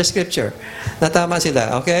you another scripture. Natama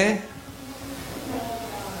sila, okay?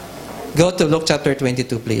 Go to Luke chapter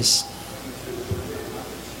 22, please.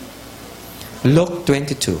 Luke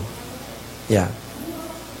 22. Yeah.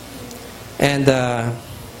 And,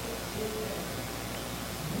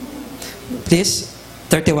 please,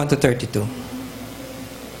 31 to 32.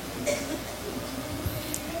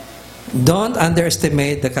 Don't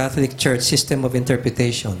underestimate the Catholic Church system of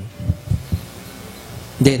interpretation.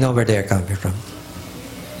 They know where they are coming from.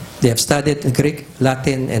 They have studied Greek,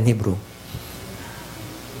 Latin, and Hebrew.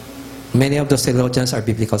 Many of those theologians are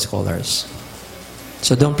biblical scholars.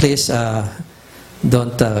 So don't please,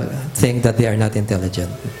 don't think that they are not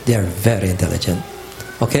intelligent. They are very intelligent.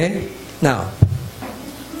 Okay? Now,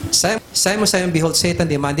 Simon, behold, Satan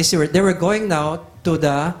demanded. They were going now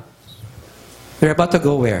to we're about to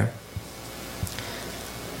go where?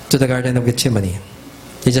 To the Garden of Gethsemane.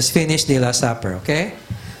 They just finished the Last Supper, okay?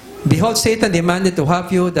 Behold, Satan demanded to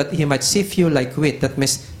have you that he might sift you like wheat. That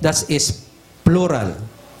means, that is plural,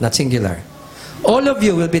 not singular. All of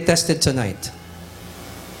you will be tested tonight.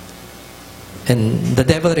 And the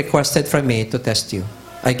devil requested from me to test you.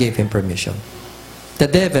 I gave him permission. The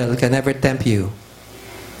devil can never tempt you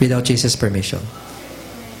without Jesus' permission.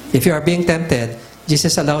 If you are being tempted,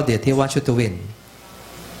 Jesus allowed it. He wants you to win.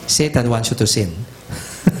 Satan wants you to sin.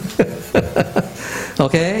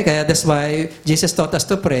 Okay? Kaya that's why Jesus taught us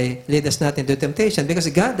to pray, lead us not into temptation, because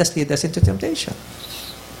God does lead us into temptation.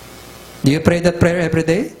 Do you pray that prayer every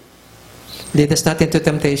day? Lead us not into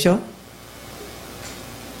temptation?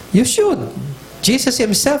 You should. Jesus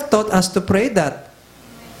himself taught us to pray that.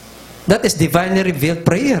 That is divinely revealed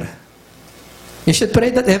prayer. You should pray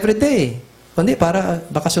that every day. Kundi para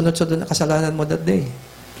baka sunod-sunod na kasalanan mo that day.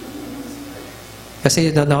 Kasi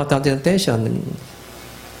you don't know how to handle temptation.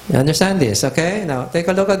 You understand this, okay? Now, take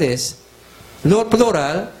a look at this. Lord,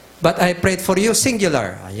 plural, but I prayed for you,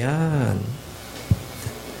 singular. Ayan.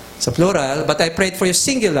 So, plural, but I prayed for you,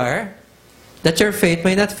 singular, that your faith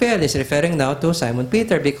may not fail. Is referring now to Simon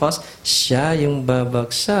Peter because siya yung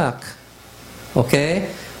babagsak. Okay?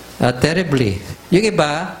 Terribly. Yung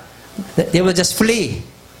iba, they will just flee.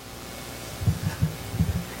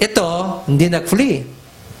 Ito, hindi nag-flee.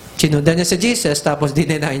 Sinundan niya si Jesus, tapos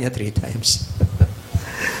dinenay niya 3 times.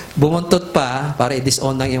 Bumuntot pa para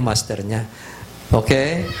i-disown lang yung master niya.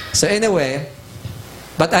 Okay? So anyway,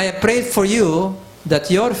 but I prayed for you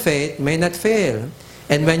that your faith may not fail.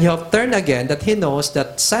 And when you have turned again, that he knows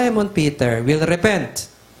that Simon Peter will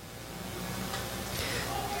repent.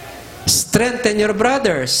 Strengthen your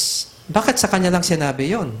brothers. Bakit sa kanya lang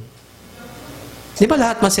sinabi yun? Di ba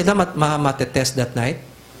lahat man sila matetest that night?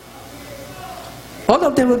 All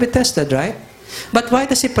of them will be tested, right? But why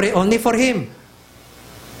does he pray only for him?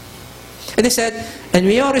 And he said, and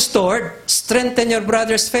we are restored, strengthen your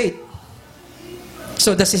brother's faith.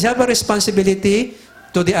 So does he have a responsibility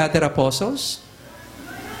to the other apostles?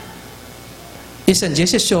 Isn't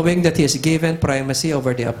Jesus showing that he has given primacy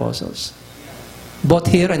over the apostles? Both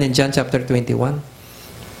here and in John chapter 21.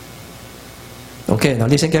 Okay, now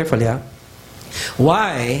listen carefully.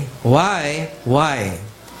 Why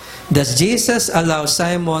does Jesus allow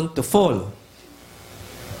Simon to fall?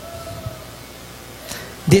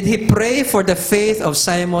 Did he pray for the faith of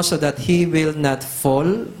Simon so that he will not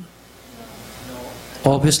fall?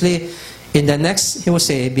 Obviously, in the next, he will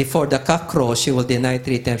say, before the cock crows, you will deny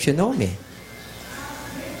 3 times you know me.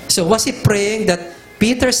 So was he praying that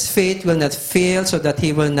Peter's faith will not fail so that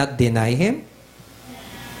he will not deny him?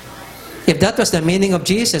 If that was the meaning of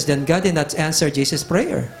Jesus, then God did not answer Jesus'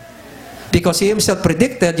 prayer. Because he himself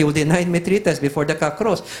predicted, you will deny me 3 times before the cock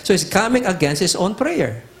crows. So he's coming against his own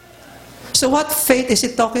prayer. So what faith is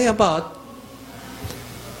he talking about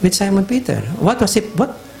with Simon Peter? What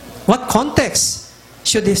context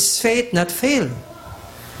should his faith not fail?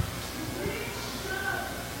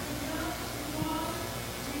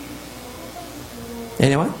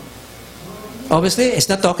 Anyone? Obviously, it's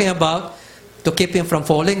not talking about to keep him from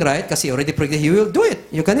falling, right? Kasi already predicted, you will do it.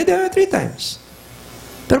 You can do it 3 times.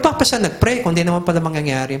 Pero bakit pa siya nag-pray kung di naman pala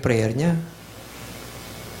mangyayari yung prayer niya?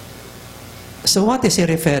 So what is he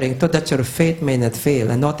referring to? That your faith may not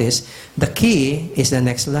fail. And notice, the key is the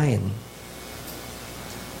next line.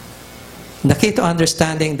 The key to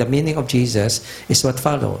understanding the meaning of Jesus is what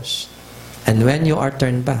follows. And when you are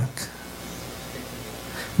turned back.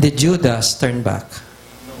 Did Judas turn back?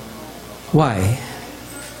 Why?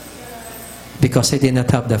 Because he did not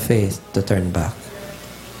have the faith to turn back.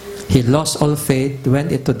 He lost all faith,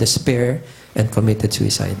 went into despair, and committed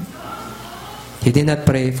suicide. He did not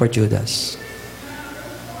pray for Judas.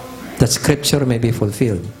 That scripture may be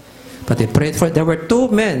fulfilled. But he prayed for, there were 2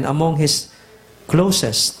 men among his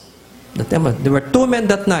closest. There were 2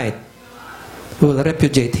 men that night who will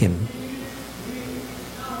repudiate him.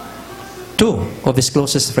 2 of his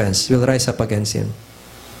closest friends will rise up against him.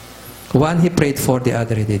 One he prayed for, the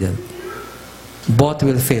other he didn't. Both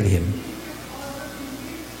will fail him.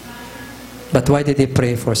 But why did he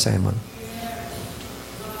pray for Simon?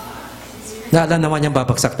 Alam naman niyang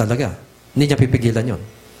babagsak talaga. Hindi niya pipigilan yun.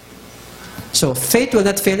 So, faith will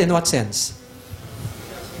not fail in what sense?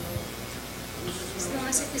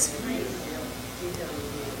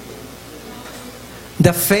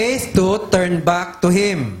 The faith to turn back to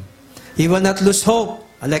Him. He will not lose hope,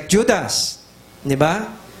 like Judas.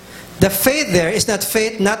 Diba? The faith there is not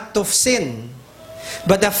faith not to sin,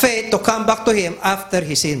 but the faith to come back to Him after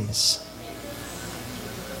he sins.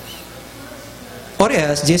 Or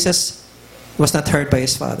else, Jesus was not heard by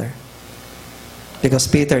His Father. Because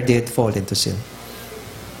Peter did fall into sin.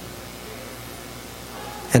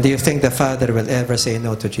 And do you think the Father will ever say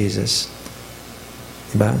no to Jesus?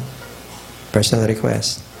 Diba? Personal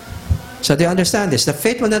request. So do you understand this? The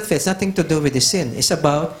faith will not fail. It's nothing to do with his sin. It's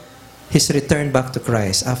about his return back to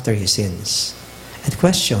Christ after he sins. And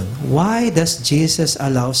question, why does Jesus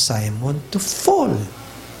allow Simon to fall?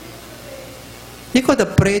 He could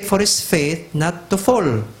have prayed for his faith not to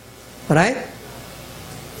fall. Right?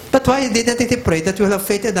 But why didn't he pray that we will have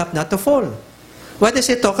faith enough not to fall? Why does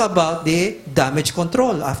he talk about the damage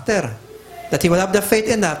control after? That he will have the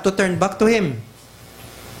faith enough to turn back to him.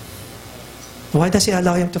 Why does he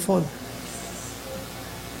allow him to fall?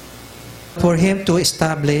 For him to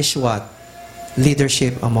establish what?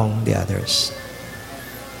 Leadership among the others.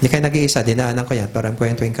 Hindi kayo nag-iisa, dinaanan ko yan, but I'm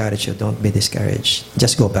going to encourage you, don't be discouraged.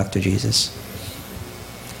 Just go back to Jesus.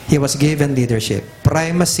 He was given leadership.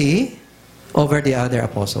 Primacy over the other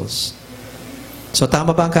apostles. So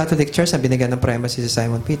tama ba ang Catholic Church na binigyan ng primacy si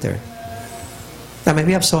Simon Peter? I mean,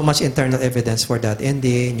 we have so much internal evidence for that in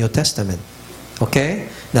the New Testament. Okay?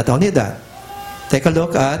 Not only that. Take a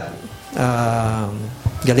look at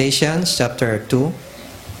Galatians chapter 2.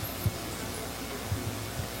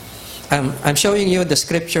 I'm showing you the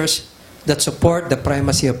scriptures that support the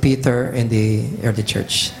primacy of Peter in the early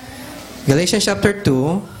church. Galatians chapter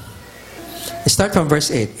 2. Start from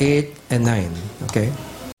verse 8 and 9, okay?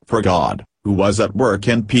 For God, who was at work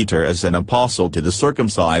in Peter as an apostle to the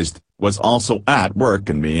circumcised, was also at work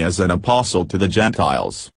in me as an apostle to the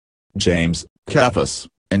Gentiles. James, Cephas,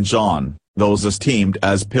 and John, those esteemed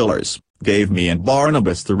as pillars, gave me and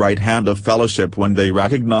Barnabas the right hand of fellowship when they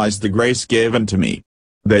recognized the grace given to me.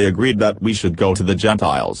 They agreed that we should go to the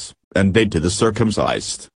Gentiles, and they to the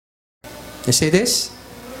circumcised. You see this?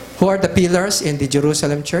 Who are the pillars in the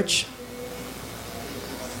Jerusalem church?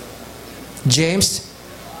 James,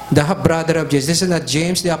 the half-brother of Jesus. This is not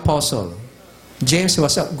James the apostle. James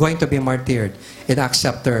was going to be martyred in Acts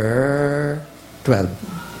chapter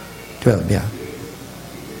 12. 12, yeah.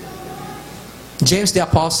 James the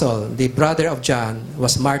apostle, the brother of John,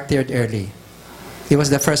 was martyred early. He was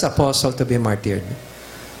the first apostle to be martyred.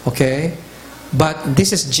 Okay? But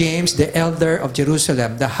this is James, the elder of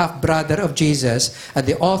Jerusalem, the half-brother of Jesus, and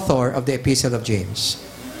the author of the Epistle of James.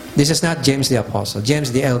 This is not James the apostle,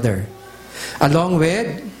 James the elder. Along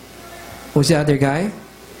with, who's the other guy?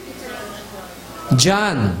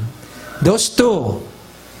 John. Those two.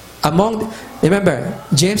 Remember,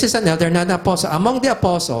 James is an elder, not an apostle. Among the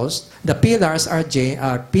apostles, the pillars are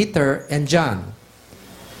Peter and John.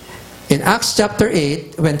 In Acts chapter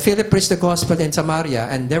 8, when Philip preached the gospel in Samaria,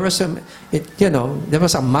 and there was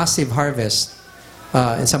a massive harvest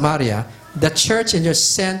in Samaria, the church in there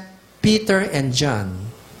sent Peter and John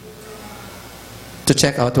to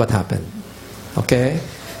check out what happened. Okay?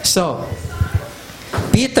 So,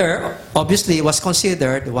 Peter obviously was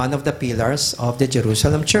considered one of the pillars of the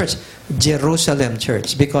Jerusalem church. Jerusalem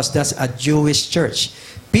church, because that's a Jewish church.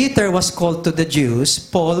 Peter was called to the Jews,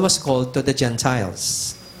 Paul was called to the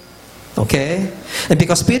Gentiles. Okay? And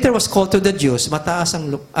because Peter was called to the Jews, mataas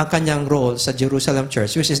ang kanyang role sa Jerusalem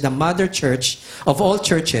church, which is the mother church of all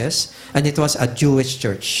churches, and it was a Jewish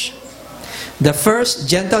church. The first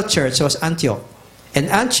Gentile church was Antioch. And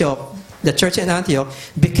Antioch, the church in Antioch,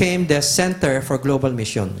 became the center for global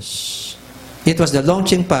missions. It was the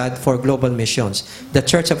launching pad for global missions. The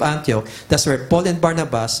church of Antioch, that's where Paul and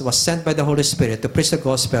Barnabas was sent by the Holy Spirit to preach the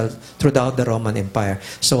gospel throughout the Roman Empire.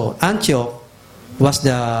 So Antioch was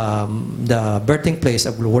the birthing place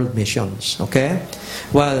of world missions. Okay?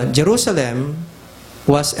 While Jerusalem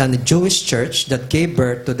was a Jewish church that gave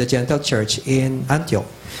birth to the Gentile church in Antioch.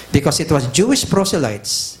 Because it was Jewish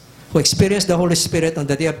proselytes who experienced the Holy Spirit on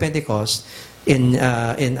the day of Pentecost in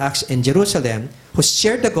Jerusalem, who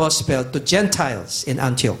shared the gospel to Gentiles in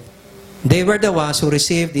Antioch. They were the ones who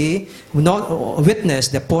received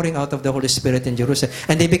witnessed the pouring out of the Holy Spirit in Jerusalem.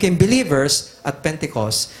 And they became believers at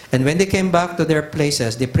Pentecost. And when they came back to their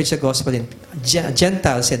places, they preached the gospel in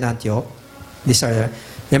Gentiles in Antioch. These are,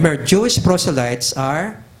 remember, Jewish proselytes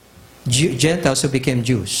are Gentiles who became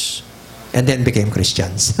Jews and then became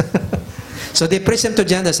Christians. So they preached them to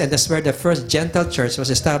Gentiles, and that's where the first Gentile church was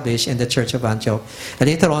established in the church of Antioch. And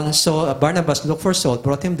later on, so Barnabas looked for Saul,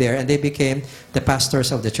 brought him there, and they became the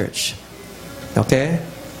pastors of the church. Okay?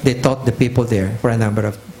 They taught the people there for a number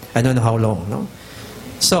of, I don't know how long, no?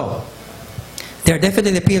 So, they're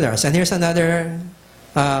definitely pillars. And here's another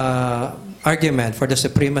argument for the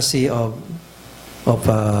supremacy of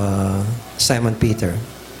Simon Peter.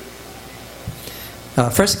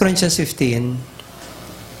 1 Corinthians 15,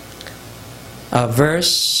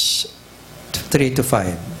 verse 3 to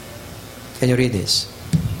 5. Can you read this?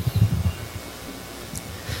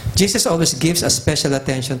 Jesus always gives a special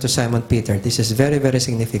attention to Simon Peter. This is very, very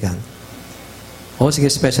significant. Always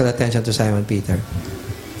gives special attention to Simon Peter.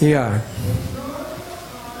 Yeah.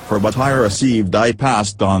 For what I received I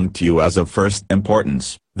passed on to you as of first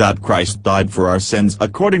importance, that Christ died for our sins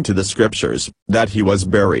according to the Scriptures, that he was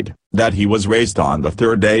buried, that he was raised on the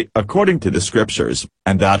third day according to the Scriptures,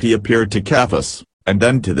 and that he appeared to Cephas, and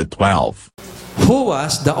then to the 12. Who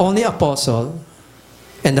was the only apostle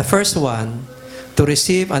and the first one to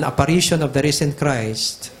receive an apparition of the risen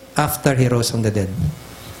Christ after he rose from the dead?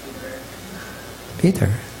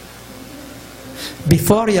 Peter.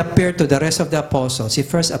 Before he appeared to the rest of the apostles, he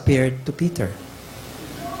first appeared to Peter.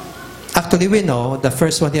 Actually, we know the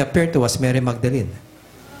first one he appeared to was Mary Magdalene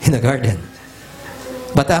in the garden.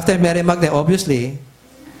 But after Mary Magdalene, obviously,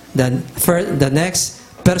 the next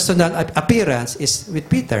personal appearance is with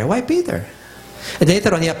Peter. Why Peter? And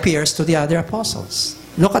later on, he appears to the other apostles.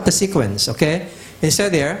 Look at the sequence, okay? He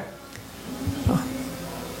said there,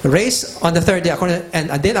 raised on the third day,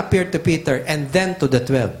 and then appeared to Peter, and then to the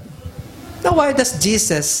 12. Now, why does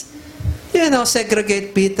Jesus,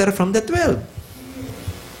 segregate Peter from the 12?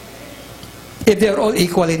 If they are all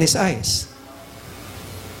equal in his eyes.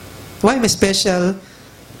 Why may special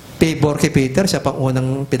favor kay Peter? Siya pang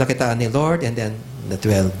unang pinakitaan ni Lord, and then the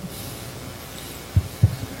 12.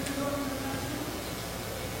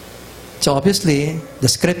 So obviously, the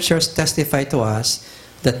Scriptures testify to us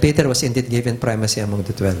that Peter was indeed given primacy among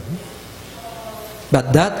the 12.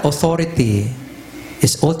 But that authority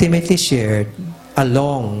is ultimately shared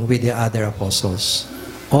along with the other apostles.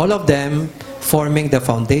 All of them forming the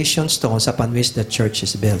foundation stones upon which the church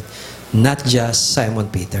is built, not just Simon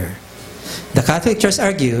Peter. The Catholic Church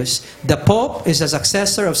argues the Pope is the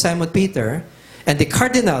successor of Simon Peter, and the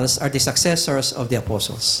cardinals are the successors of the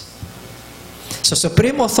apostles. So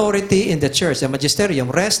supreme authority in the church, the magisterium,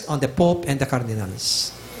 rests on the Pope and the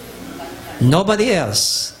cardinals. Nobody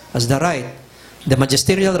else has the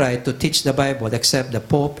magisterial right to teach the Bible except the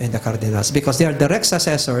Pope and the cardinals, because they are direct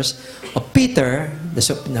successors of Peter,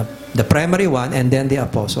 the primary one, and then the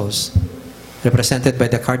apostles, represented by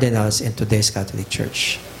the cardinals in today's Catholic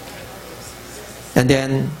Church. And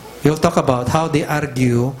then we'll talk about how they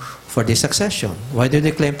argue for the succession. Why do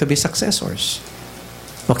they claim to be successors?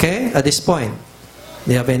 Okay, at this point,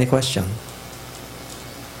 do you have any question?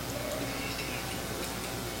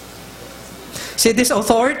 See, this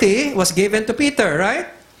authority was given to Peter, right?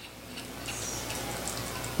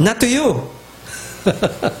 Not to you.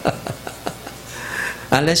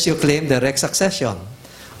 Unless you claim direct succession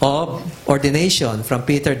of ordination from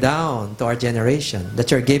Peter down to our generation, that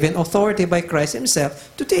you're given authority by Christ himself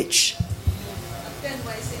to teach. Then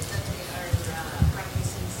why is it that they are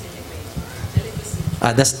practicing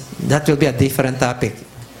celibacy? That will be a different topic.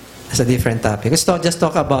 It's a different topic. Let's just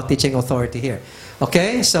talk about teaching authority here.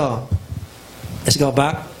 Okay, so let's go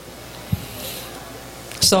back.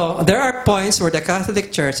 So there are points where the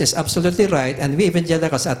Catholic Church is absolutely right, and we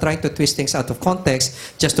evangelicals are trying to twist things out of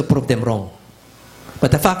context just to prove them wrong.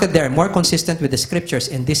 But the fact that they are more consistent with the Scriptures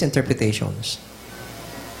in these interpretations.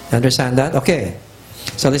 Understand that? Okay.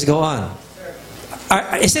 So let's go on.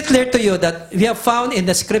 Is it clear to you that we have found in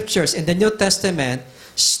the Scriptures, in the New Testament,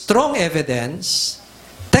 strong evidence,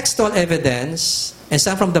 textual evidence, and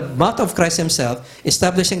some from the mouth of Christ himself,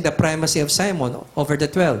 establishing the primacy of Simon over the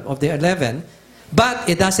 12, of the 11, but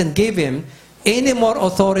it doesn't give him any more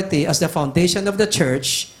authority as the foundation of the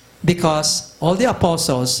church, because all the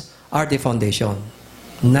apostles are the foundation,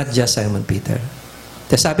 not just Simon Peter.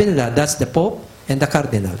 The sabi nila, that's the Pope and the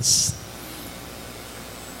cardinals.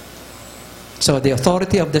 So the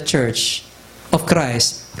authority of the church of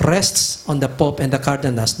Christ rests on the Pope and the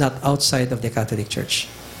cardinals, not outside of the Catholic Church.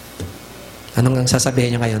 Anong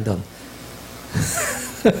sasabihin niyo ngayon doon?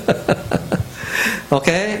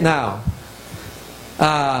 Okay, now,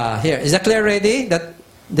 here, is that clear already? That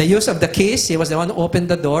the use of the keys, he was the one who opened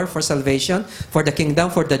the door for salvation, for the kingdom,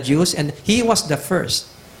 for the Jews, and he was the first.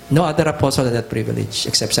 No other apostle had that privilege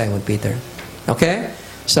except Simon Peter. Okay?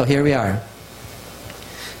 So here we are.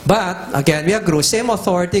 But, again, we agree, same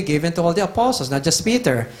authority given to all the apostles, not just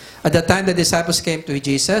Peter. At the time the disciples came to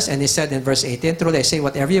Jesus, and he said in verse 18, truly I say,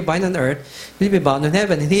 whatever you bind on earth will be bound in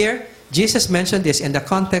heaven. And here, Jesus mentioned this in the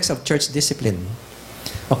context of church discipline.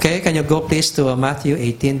 Okay, can you go please to Matthew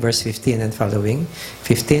 18, verse 15 and following?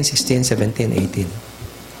 15, 16, 17, 18.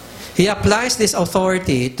 He applies this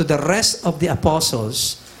authority to the rest of the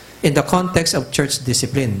apostles in the context of church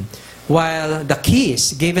discipline. While the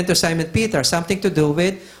keys given to Simon Peter, something to do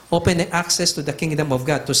with opening access to the kingdom of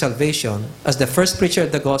God, to salvation, as the first preacher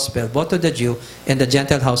of the gospel, both to the Jew and the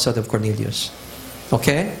Gentile household of Cornelius.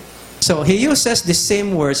 Okay? So he uses the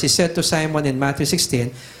same words he said to Simon in Matthew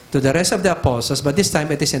 16 to the rest of the apostles, but this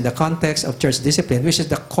time it is in the context of church discipline, which is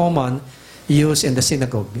the common use in the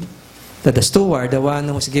synagogue. That the steward, the one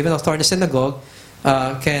who is given authority in the synagogue,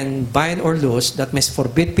 can bind or loose, that means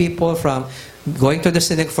forbid people from going to the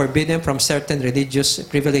synagogue, forbid them from certain religious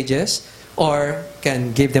privileges, or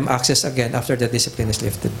can give them access again after the discipline is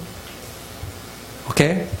lifted.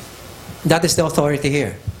 Okay? That is the authority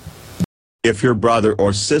here. If your brother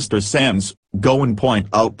or sister sins, go and point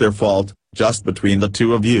out their fault, just between the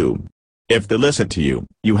two of you. If they listen to you,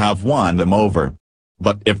 you have won them over.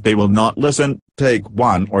 But if they will not listen, take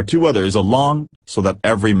one or two others along, so that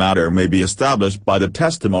every matter may be established by the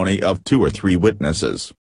testimony of 2 or 3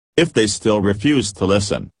 witnesses. If they still refuse to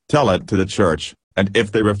listen, tell it to the church, and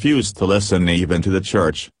if they refuse to listen even to the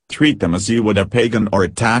church, treat them as you would a pagan or a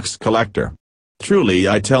tax collector. Truly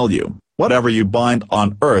I tell you, whatever you bind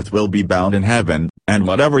on earth will be bound in heaven, and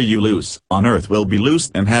whatever you loose on earth will be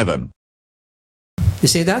loosed in heaven. You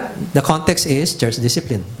see that? The context is church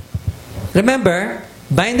discipline. Remember,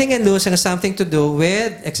 binding and loosing has something to do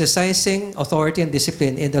with exercising authority and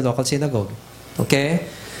discipline in the local synagogue. Okay?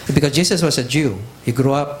 Because Jesus was a Jew. He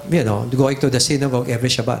grew up, going to the synagogue every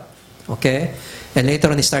Shabbat. Okay? And later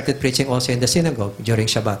on, he started preaching also in the synagogue during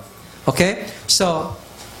Shabbat. Okay? So,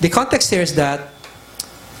 the context here is that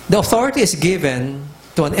the authority is given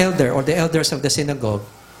to an elder or the elders of the synagogue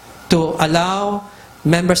to allow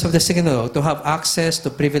members of the synagogue to have access to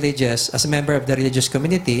privileges as a member of the religious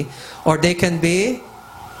community, or they can be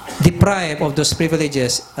deprived of those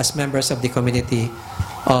privileges as members of the community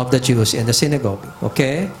of the Jews in the synagogue.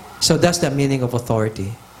 Okay? So that's the meaning of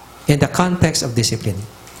authority in the context of discipline.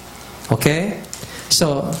 Okay?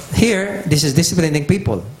 So here, this is disciplining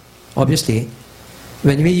people. Obviously,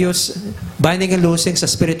 when we use binding and loosing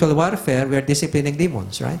as spiritual warfare, we are disciplining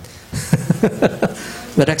demons, right?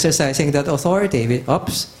 We're exercising that authority.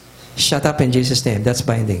 Oops, shut up in Jesus' name. That's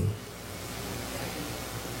binding.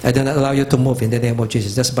 I do not allow you to move in the name of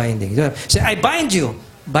Jesus. That's binding. Say, I bind you.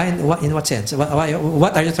 Bind what, in what sense?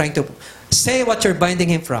 What are you trying to say? What you're binding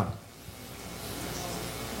him from?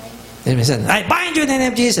 I bind you in the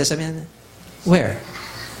name of Jesus. I mean, where?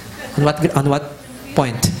 On what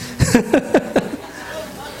point?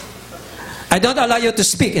 I don't allow you to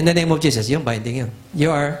speak in the name of Jesus. You're binding him.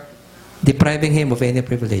 You are depriving him of any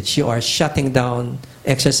privilege. You are shutting down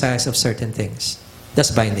exercise of certain things.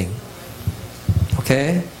 That's binding.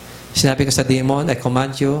 Okay? Sinabi ko sa demon, I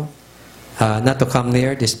command you not to come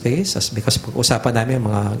near this place because usapan namin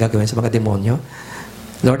mga gagawin sa mga demonyo.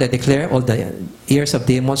 Lord, I declare all the ears of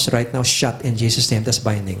demons right now shut in Jesus' name. That's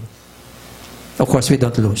binding. Of course, we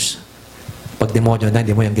don't lose. Pag demonyo na,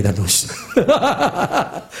 hindi mo yung ginalose.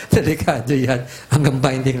 Delikado yan. Hanggang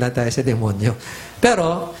binding lang tayo sa demonyo.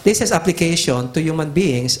 Pero, this is application to human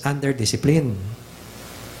beings under discipline.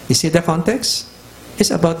 You see the context?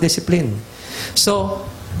 It's about discipline. So,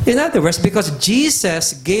 in other words, because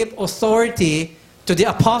Jesus gave authority to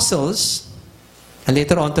the apostles, and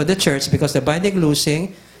later on to the church, because the binding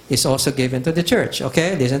loosing is also given to the church.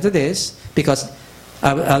 Okay? Listen to this. Because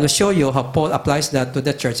I will show you how Paul applies that to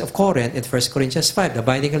the church of Corinth in 1 Corinthians 5. The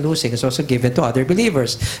binding and loosing is also given to other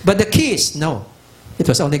believers. But the keys, no. It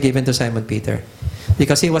was only given to Simon Peter.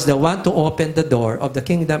 Because he was the one to open the door of the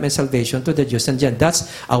kingdom and salvation to the Jews and Gentiles.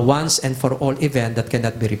 That's a once and for all event that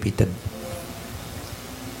cannot be repeated.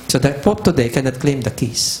 So the Pope today cannot claim the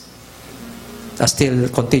keys. Still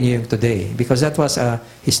continuing today. Because that was a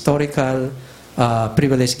historical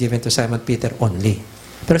privilege given to Simon Peter only.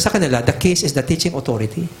 Pero sa kanila, the case is the teaching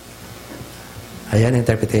authority. Ayan,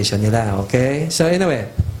 interpretation nila. Okay? So,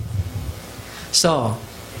 anyway. So,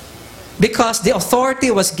 because the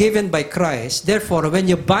authority was given by Christ, therefore, when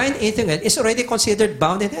you bind anything, it's already considered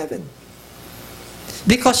bound in heaven.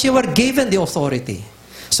 Because you were given the authority.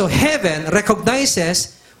 So heaven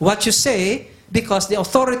recognizes what you say because the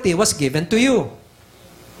authority was given to you.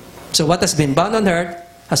 So what has been bound on earth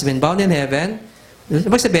has been bound in heaven.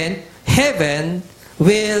 Ibig sabihin, heaven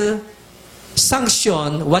will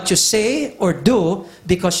sanction what you say or do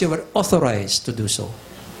because you were authorized to do so.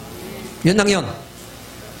 Yun lang yun.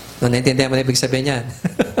 Naintindihan mo na ibig sabihin yan.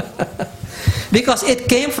 Because it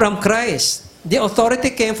came from Christ. The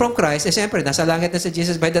authority came from Christ. Eh, siyempre, nasa langit na si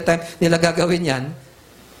Jesus by the time nila gagawin yan.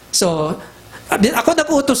 So, ako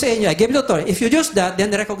nag-utos sa inyo. I gave you authority. If you use that, then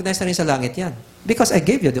recognize na rin sa langit yan. Because I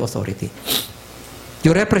gave you the authority.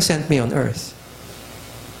 You represent me on earth.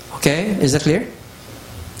 Okay? Is that clear?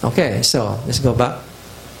 Okay, so, let's go back.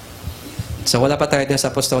 So, wala pa tayo din sa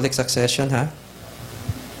apostolic succession, ha?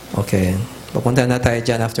 Okay. Pupunta na tayo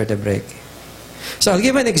dyan after the break. So, I'll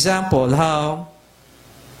give an example how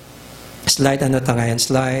slide 25.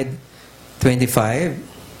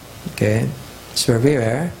 Okay. That's where we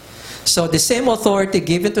are. So, the same authority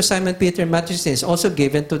given to Simon Peter and Matthew is also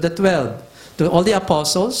given to the 12, to all the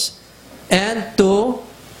apostles, and to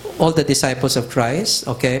all the disciples of Christ,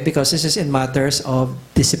 okay? Because this is in matters of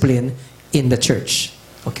discipline in the church,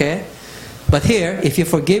 okay? But here, if you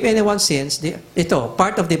forgive anyone's sins, ito,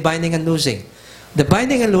 part of the binding and loosing. The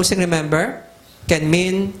binding and loosing, remember, can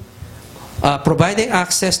mean providing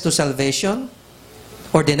access to salvation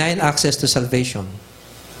or denying access to salvation.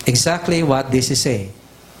 Exactly what this is saying.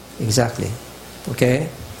 Exactly. Okay?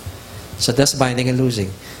 So that's binding and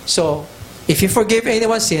loosing. So, if you forgive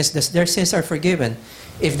anyone's sins, their sins are forgiven.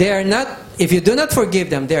 If you do not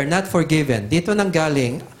forgive them, they are not forgiven. Dito nang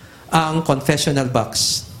galing ang confessional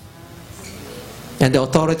box. And the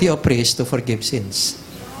authority of priest to forgive sins.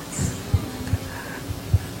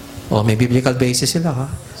 Oh, may biblical basis sila, ha?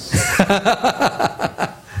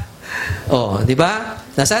 Oh, di ba?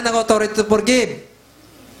 Nasaan ang authority to forgive?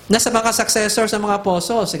 Nasa mga successors ng mga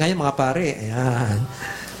apostles. Ngayon, mga pare. Ayan.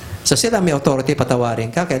 So sila may authority,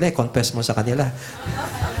 patawarin ka. Kaya confess mo sa kanila.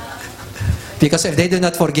 Because if they do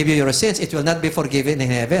not forgive you your sins, it will not be forgiven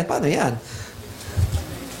in heaven. Paano yan?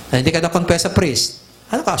 Hindi ka na-confess sa priest.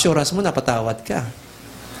 Ano ka, assurance mo, napatawad ka.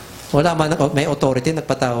 Wala man, may authority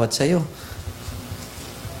nagpatawad sa'yo.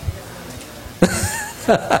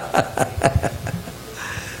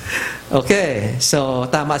 Okay, so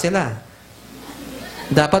tama sila.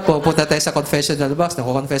 Dapat pupunta tayo sa confessional box.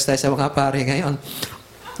 Naku-confess tayo sa mga pare ngayon.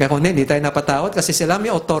 Kaya kung hindi tayo napatawad kasi sila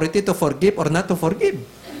may authority to forgive or not to forgive.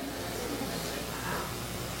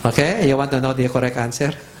 Okay? You want to know the correct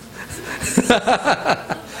answer?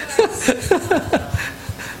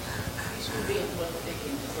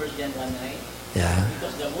 Yeah.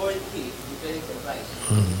 Because the word he, referring to Christ,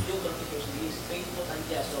 yung qualification is faithful and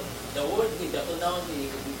just. So the word he, the pronoun he,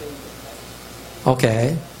 referring to Christ.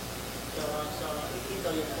 Okay. So ito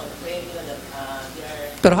yung pag-pray nila that they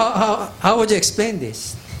are... Pero how would you explain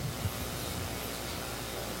this?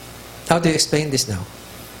 How do you explain this now?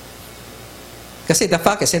 Kasi the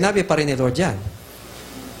fact is, sinabi pa rin ni Lord yan.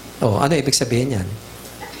 Oh, ano ibig sabihin yan?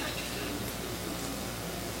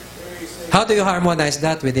 How do you harmonize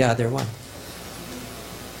that with the other one?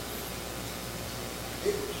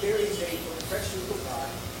 There is a confession to God,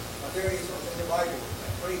 but there is also in the Bible,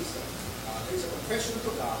 there is a confession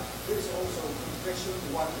to God, there is also confession to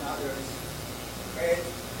one another, and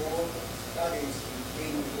all that is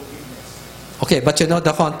in forgiveness. Okay, but you know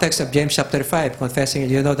the context of James chapter 5, confessing,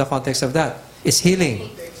 you know the context of that. It's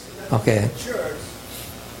healing. Okay. Church,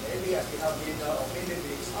 maybe as we have been offended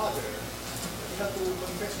with each other, we have to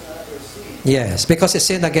confess another sin. Yes, because it's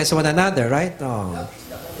sin against one another, right? Oh. That is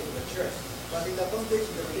the context of the church. But in the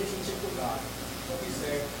context of the relationship to God, what we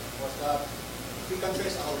said was that we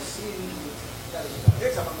confess our sin. That is,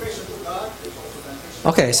 there's a confession to God, there's also confession.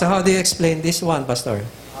 Okay, so how do you explain this one, Pastor?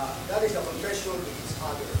 That is the confession with each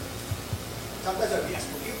other. Sometimes we ask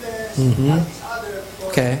forgiveness, Mhm. and each other,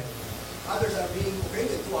 because Okay. others are being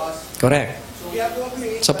offended to us. Correct. So we have to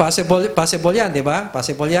agree. So possible yan, di ba?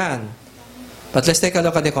 Possible yan. But let's take a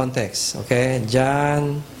look at the context. Okay,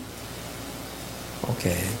 John.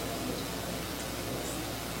 Okay.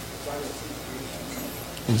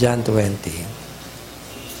 John 20.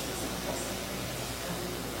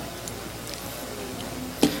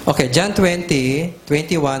 Okay, John 20,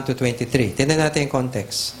 21 to 23. Tingnan natin yung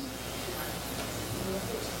context.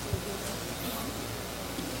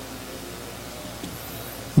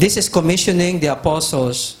 This is commissioning the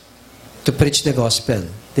apostles to preach the gospel.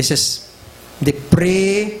 This is the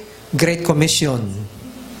pre-Great Commission.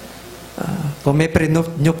 Kung may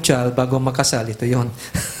pre-nuptial, bago makasal, ito yun.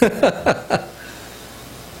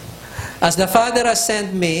 As the Father has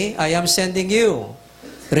sent me, I am sending you.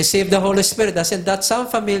 receive the Holy Spirit. Doesn't that sound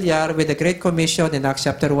familiar with the Great Commission in Acts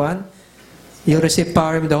chapter 1? You receive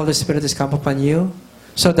power when the Holy Spirit has come upon you.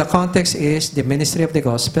 So the context is the ministry of the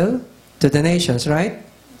gospel to the nations, right?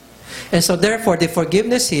 And so therefore, the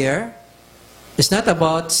forgiveness here is not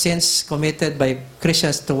about sins committed by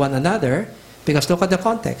Christians to one another, because look at the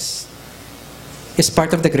context. It's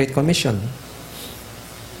part of the Great Commission.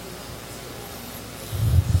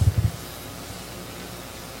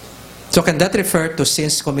 So can that refer to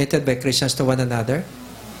sins committed by Christians to one another?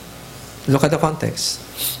 Look at the context.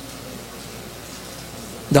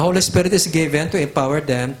 The Holy Spirit is given to empower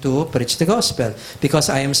them to preach the gospel. Because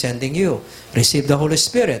I am sending you. Receive the Holy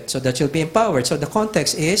Spirit so that you'll be empowered. So the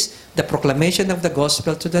context is the proclamation of the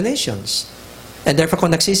gospel to the nations. And therefore,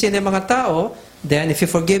 kung nagsisi ng mga tao, then if you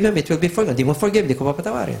forgive them, it will be forgiven. Hindi mo forgive, hindi ko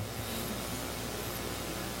papatawarin.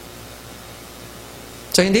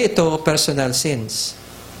 So hindi ito personal sins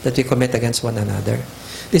that we commit against one another.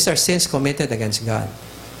 These are sins committed against God.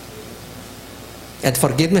 And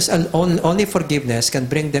forgiveness, only forgiveness can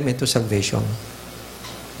bring them into salvation.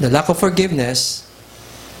 The lack of forgiveness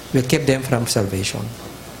will keep them from salvation.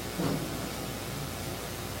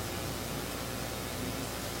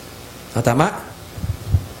 O, tama?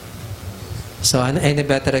 So, any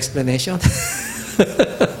better explanation?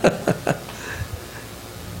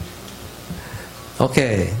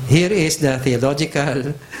 Okay, here is the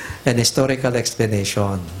theological and historical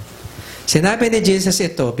explanation. Sinabi ni Jesus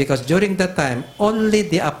ito because during that time, only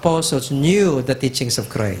the apostles knew the teachings of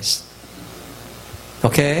Christ.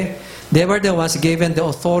 Okay? They were the ones given the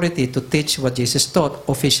authority to teach what Jesus taught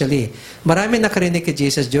officially. Marami nakarinig kay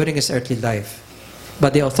Jesus during His earthly life.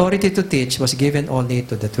 But the authority to teach was given only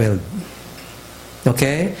to the 12.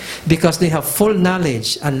 Okay? Because they have full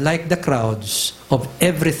knowledge, unlike the crowds, of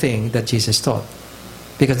everything that Jesus taught.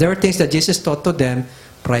 Because there were things that Jesus taught to them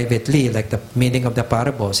privately, like the meaning of the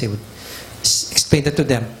parables. He would explain it to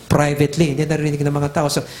them privately. Hindi narinig ng mga tao.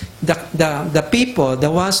 So, the people,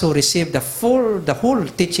 the ones who received the whole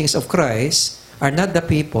teachings of Christ are not the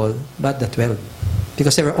people, but the 12.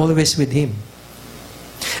 Because they were always with Him.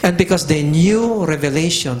 And because they knew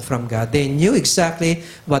revelation from God, they knew exactly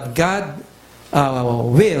what God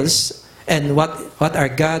wills and what are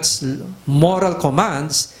God's moral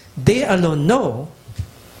commands, they alone know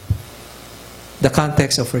the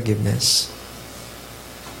context of forgiveness.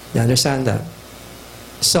 You understand that?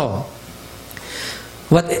 So,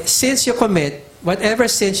 sins you commit, whatever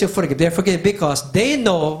sins you forgive, they're forgiven because they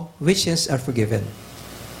know which sins are forgiven.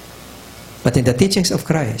 But in the teachings of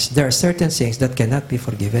Christ, there are certain things that cannot be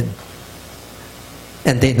forgiven.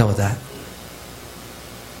 And they know that.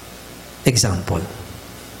 Example.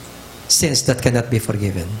 Sins that cannot be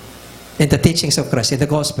forgiven. In the teachings of Christ, in the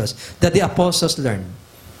Gospels, that the apostles learned.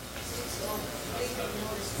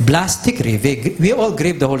 Blasphemy. We all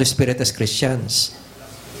grieve the Holy Spirit as Christians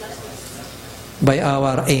by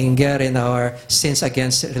our anger and our sins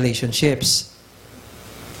against relationships.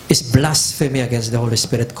 Is blasphemy against the Holy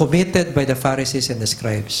Spirit committed by the Pharisees and the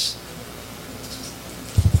scribes.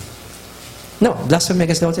 No, blasphemy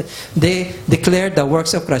against the Holy Spirit. They declared the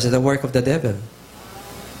works of Christ as the work of the devil.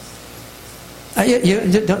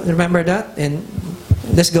 You don't remember that? And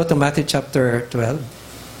let's go to Matthew chapter 12.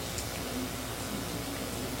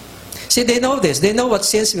 See, they know this. They know what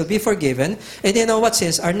sins will be forgiven, and they know what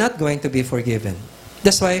sins are not going to be forgiven.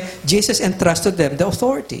 That's why Jesus entrusted them the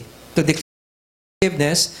authority to declare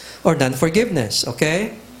forgiveness or non-forgiveness.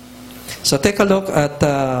 Okay? So take a look at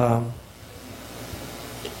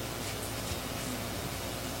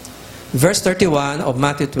verse 31 of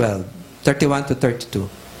Matthew 12, 31 to 32.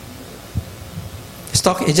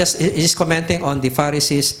 He's commenting on the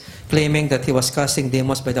Pharisees claiming that he was casting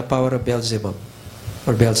demons by the power of Beelzebub.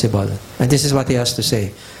 Or Beelzebul. And this is what he has to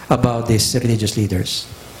say about these religious leaders.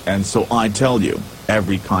 And so I tell you,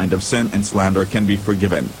 every kind of sin and slander can be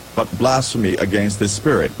forgiven, but blasphemy against the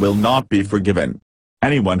Spirit will not be forgiven.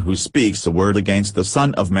 Anyone who speaks a word against the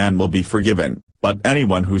Son of Man will be forgiven, but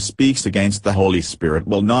anyone who speaks against the Holy Spirit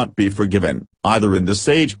will not be forgiven, either in this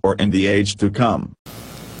age or in the age to come.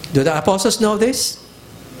 Do the apostles know this?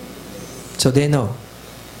 So they know.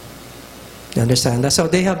 You understand that? So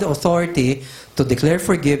they have the authority to declare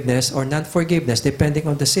forgiveness or non-forgiveness depending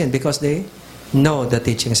on the sin because they know the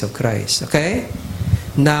teachings of Christ. Okay?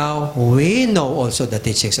 Now, we know also the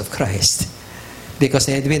teachings of Christ because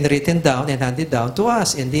they had been written down and handed down to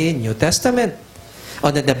us in the New Testament.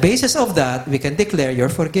 On the basis of that, we can declare you're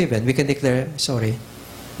forgiven. We can declare, sorry,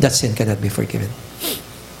 that sin cannot be forgiven.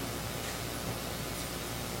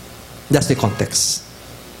 That's the context.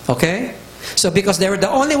 Okay? So because they were the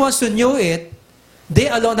only ones who knew it, They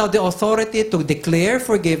alone have the authority to declare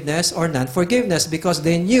forgiveness or non-forgiveness because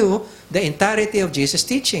they knew the entirety of Jesus'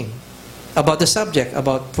 teaching about the subject,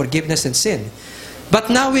 about forgiveness and sin. But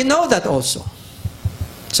now we know that also.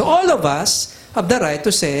 So all of us have the right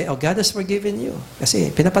to say, oh, God has forgiven you. Kasi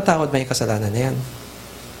pinapatawad mo yung kasalanan na yan.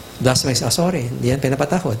 Thus may sorry, hindi yan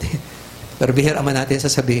pinapatawad. Pero bihira man natin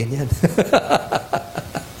sasabihin yan.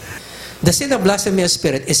 The sin of blasphemy of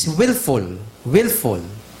spirit is willful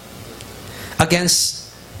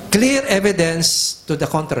against clear evidence to the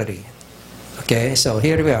contrary. Okay, so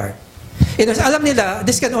here we are. Alam nila,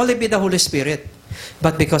 this can only be the Holy Spirit.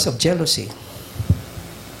 But because of jealousy,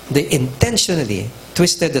 they intentionally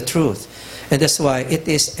twisted the truth. And that's why it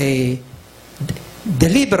is a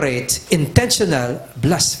deliberate, intentional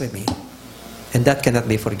blasphemy. And that cannot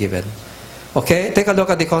be forgiven. Okay, take a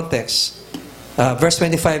look at the context. Verse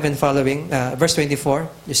 25 and following, verse 24,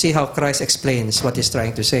 you see how Christ explains what he's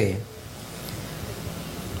trying to say.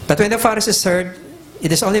 But when the Pharisees heard,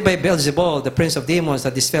 it is only by Beelzebul, the prince of demons,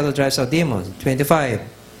 that this fellow drives out demons. 25.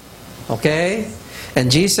 Okay? And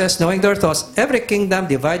Jesus, knowing their thoughts, every kingdom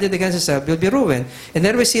divided against itself will be ruined, and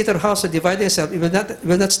every city or house that divided itself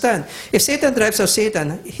will not stand. If Satan drives out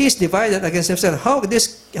Satan, he is divided against himself. How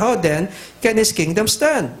then can his kingdom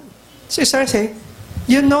stand? So he starts saying,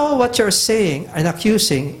 you know what you're saying and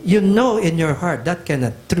accusing, you know in your heart that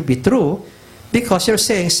cannot be true because you're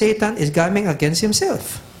saying Satan is coming against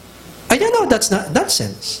himself. And you know that's not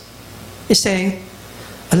nonsense. He's saying,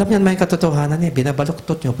 alam niyan may katotohanan eh,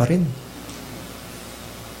 binabaluktot niyo pa rin.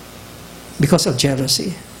 Because of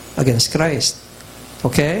jealousy against Christ.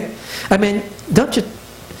 Okay? I mean,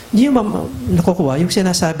 nakukuha, yung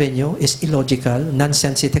sinasabi niyo is illogical,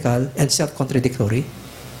 nonsensical, and self-contradictory.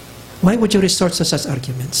 Why would you resort to such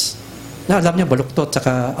arguments? Na alam niya, baluktot,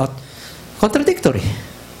 saka contradictory.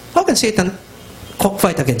 How can Satan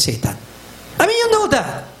fight against Satan? I mean, you know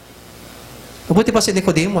that. Mabuti pa si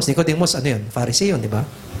Nicodemus. Nicodemus, ano yun? Pharisee yun, di ba?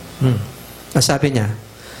 Ang sabi niya,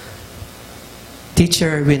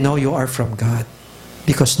 Teacher, we know you are from God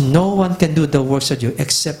because no one can do the works of you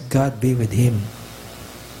except God be with him.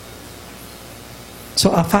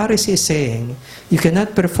 So a Pharisee is saying, you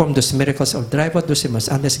cannot perform those miracles or drive out those demons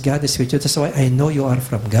unless God is with you. That's why I know you are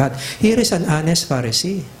from God. Here is an honest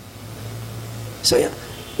Pharisee. So yung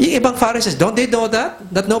ibang Pharisees, don't they know that?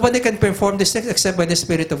 That nobody can perform these things except by the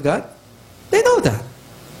Spirit of God? They know that.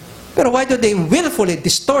 But why do they willfully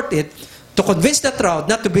distort it to convince the crowd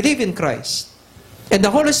not to believe in Christ? And the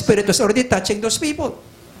Holy Spirit was already touching those people.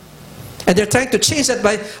 And they're trying to change that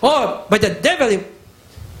by the devil.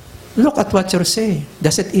 Look at what you're saying.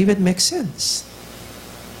 Does it even make sense?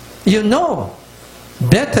 You know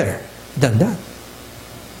better than that.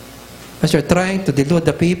 But you're trying to delude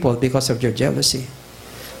the people because of your jealousy.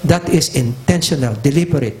 That is intentional,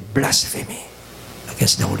 deliberate blasphemy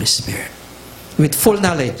against the Holy Spirit. With full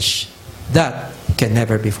knowledge, that can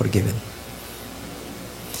never be forgiven.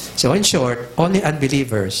 So in short, only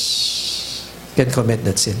unbelievers can commit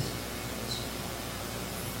that sin.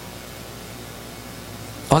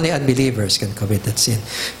 Only unbelievers can commit that sin.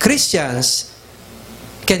 Christians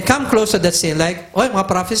can come close to that sin like, mga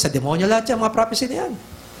prophecy, sa demonyo lahat yan, mga prophecy na yan.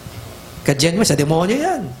 Kadyan mo, sa demonyo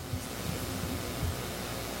yan.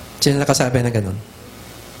 Sino nakasabi na ganun?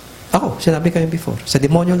 Ako, sinabi kayo before. Sa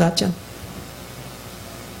demonyo lahat yan.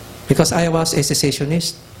 Because I was a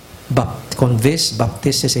cessationist. Convinced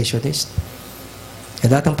Baptist cessationist. E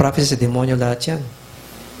lahat ng prophecy sa demonyo lahat yan.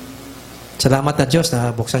 Salamat na Diyos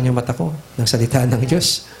na buksan yung mata ko ng salita ng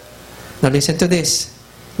Diyos. Now listen to this.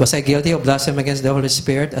 Was I guilty of blasphemy against the Holy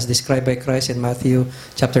Spirit as described by Christ in Matthew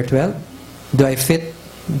chapter 12? Do I fit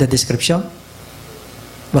the description?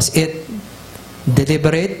 Was it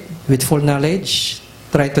deliberate with full knowledge,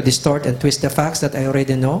 try to distort and twist the facts that I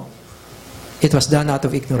already know? It was done out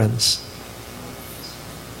of ignorance.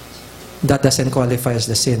 That doesn't qualify as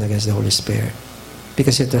the sin against the Holy Spirit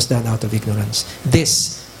because it was done out of ignorance.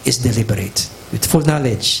 This is deliberate with full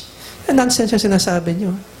knowledge. And nonsense yung sinasabi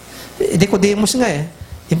nyo. Nicodemus nga eh.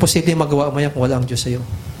 Imposible magawa mo yan kung wala ang Diyos sa'yo.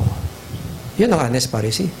 Yun ang honest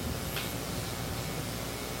Pharisee.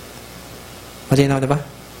 Malinaw na ba?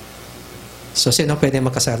 So, sino pwede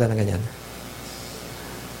magkasala ng ganyan?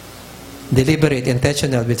 Deliberate,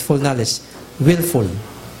 intentional, with full knowledge, willful.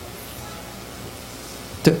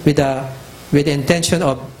 With the intention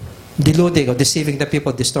of deluding or deceiving the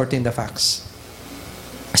people, distorting the facts.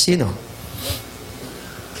 Sino?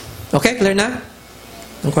 Okay, clear na?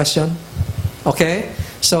 Ang question? Okay?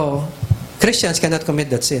 So, Christians cannot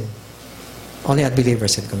commit that sin. Only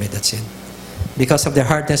unbelievers can commit that sin. Because of their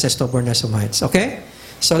hardness and stubbornness of minds. Okay?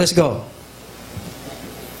 So, let's go.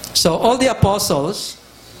 So, all the apostles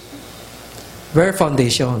were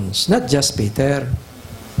foundations, not just Peter.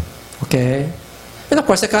 Okay? And of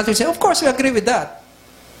course, the Catholics say, of course, we agree with that.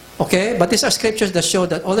 Okay? But these are scriptures that show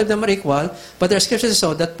that all of them are equal, but there are scriptures that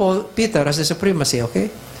show that Peter has the supremacy, okay?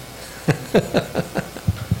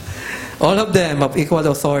 All of them of equal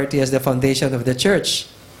authority as the foundation of the church.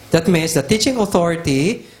 That means the teaching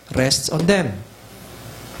authority rests on them.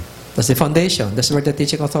 That's the foundation. That's where the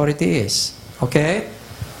teaching authority is. Okay?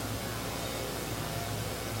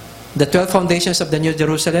 The 12 foundations of the New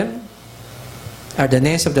Jerusalem are the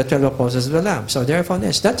names of the 12 apostles of the Lamb. So they are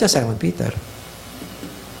foundations, not just Simon Peter.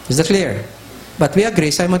 Is that clear? But we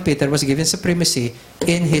agree Simon Peter was given supremacy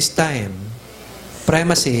in his time.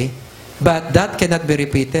 Primacy. But that cannot be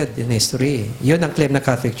repeated in history. Yun ang claim ng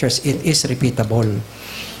Catholic Church. It is repeatable.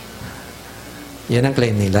 Yun ang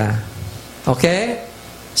claim nila. Okay?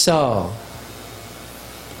 So,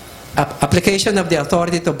 application of the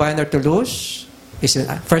authority to bind or to loose is in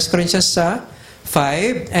 1 Corinthians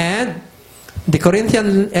 5. And the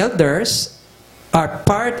Corinthian elders are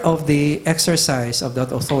part of the exercise of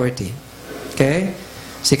that authority. Okay?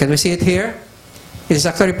 See, can we see it here? It is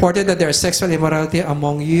actually reported that there is sexual immorality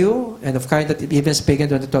among you, and of kind that even speaking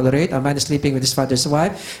to tolerate. A man is sleeping with his father's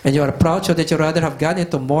wife, and you are proud so that you rather have gone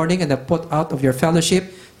into mourning and have put out of your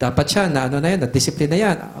fellowship. Dapat siya, na discipline na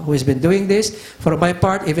yan. Who has been doing this? For my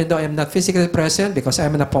part, even though I am not physically present, because I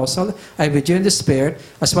am an apostle, I am with you in the Spirit.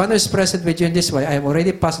 As one who is present with you in this way, I have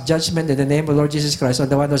already passed judgment in the name of the Lord Jesus Christ on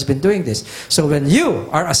the one who has been doing this. So when you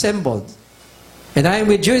are assembled, and I am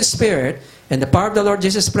with you in spirit, and the power of the Lord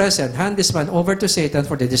Jesus present, hand this man over to Satan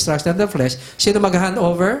for the destruction of the flesh. Sino mag-hand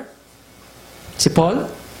over? Si Paul?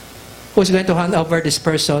 Who's going to hand over this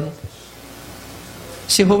person?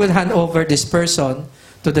 Who will hand over this person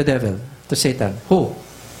to the devil, to Satan? Who?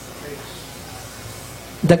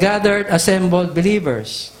 The gathered, assembled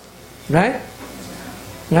believers. Right?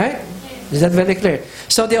 Right? Is that very clear?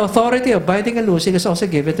 So the authority of binding and loosing is also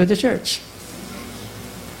given to the church.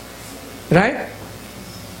 Right?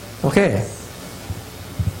 Okay.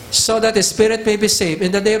 So that the spirit may be saved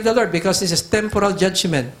in the day of the Lord, because this is temporal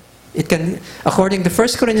judgment. It can, according to 1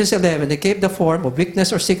 Corinthians 11, it gave the form of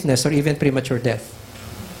weakness or sickness or even premature death.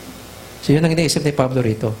 So yun ang iniisip ni Pablo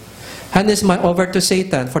rito. Hand this man over to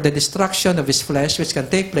Satan for the destruction of his flesh, which can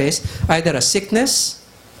take place either as sickness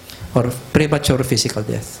or premature physical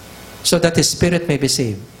death. So that his spirit may be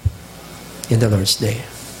saved in the Lord's day.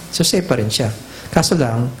 So saved pa rin siya. Kaso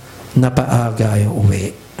lang, napaaga yung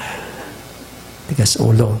uwi. Tigas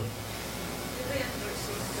ulo.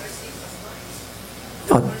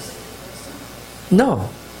 No. No.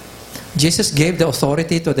 Jesus gave the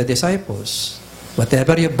authority to the disciples.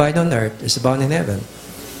 Whatever you bind on earth is bound in heaven.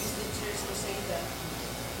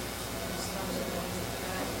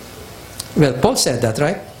 Well, Paul said that,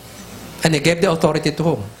 right? And he gave the authority to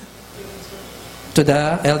whom? To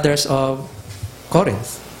the elders of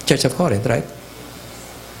Corinth, Church of Corinth, right?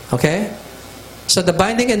 Okay? So the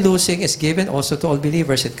binding and loosing is given also to all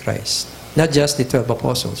believers in Christ, not just the 12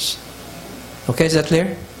 apostles. Okay, is that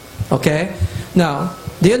clear? Okay? Now,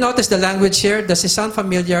 do you notice the language here? Does it sound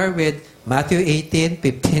familiar with Matthew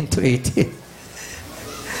 18:15 to 18?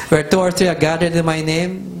 Where 2 or 3 are gathered in my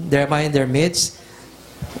name, there am I in their midst.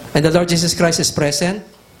 And the Lord Jesus Christ is present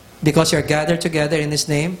because you're gathered together in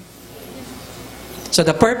His name. So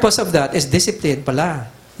the purpose of that is discipline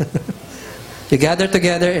pala. You gather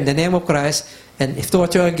together in the name of Christ, and if 2 or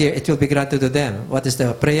 3 are here, it will be granted to them. What is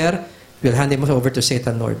the prayer? We'll hand him over to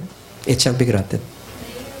Satan, Lord. It shall be granted.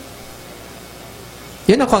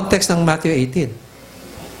 Yun ang context ng Matthew 18.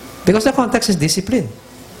 Because the context is discipline.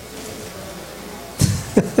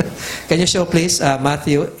 Can you show please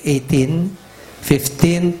Matthew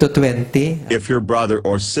 18:15 to 20? If your brother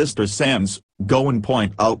or sister sins, go and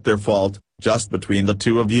point out their fault, just between the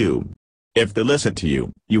two of you. If they listen to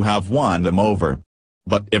you, you have won them over.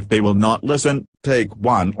 But if they will not listen, take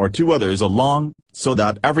 1 or 2 others along, so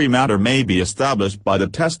that every matter may be established by the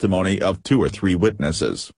testimony of 2 or 3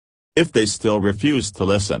 witnesses. If they still refuse to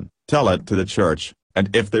listen, tell it to the church, and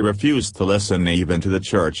if they refuse to listen even to the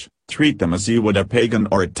church, treat them as you would a pagan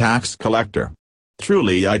or a tax collector.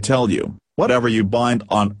 Truly I tell you, whatever you bind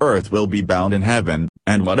on earth will be bound in heaven,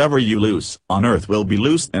 and whatever you loose on earth will be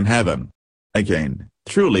loosed in heaven. Again,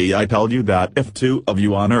 truly I tell you that if 2 of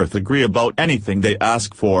you on earth agree about anything they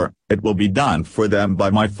ask for, it will be done for them by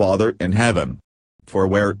my Father in heaven. For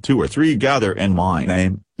where 2 or 3 gather in my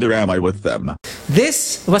name, there am I with them.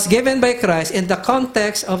 This was given by Christ in the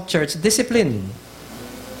context of church discipline.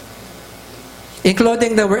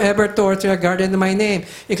 Including the wherever 2 or 3 are gathered in my name.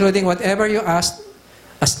 Including whatever you ask.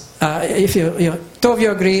 If you 2 of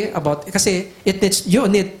you agree about, kasi you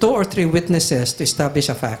need 2 or 3 witnesses to establish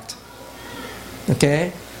a fact.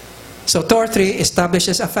 Okay? So 2 or 3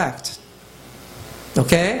 establishes a fact.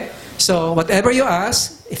 Okay? So whatever you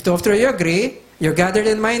ask, if 2 or 3 you agree, you're gathered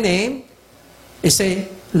in my name, you say,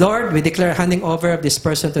 Lord, we declare handing over of this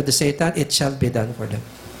person to the Satan, it shall be done for them.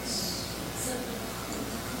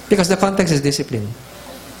 Because the context is discipline.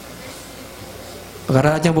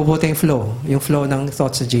 Pag-aralan niyang bubuti yung flow ng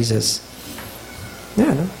thoughts of Jesus.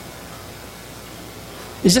 Yeah, no?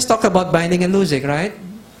 You just talk about binding and loosing, right?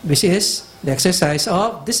 Which is the exercise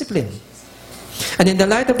of discipline. And in the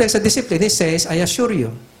light of the discipline, he says, I assure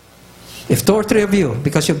you, if 2 or 3 of you,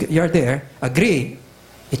 because you're there, agree,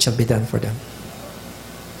 it shall be done for them.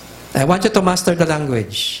 I want you to master the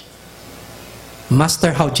language.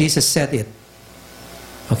 Master how Jesus said it.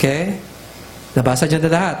 Okay? Nabasa niyo na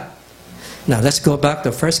lahat. Now, let's go back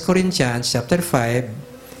to 1 Corinthians chapter 5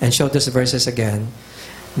 and show these verses again.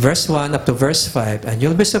 Verse 1 up to verse 5, and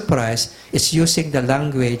you'll be surprised, it's using the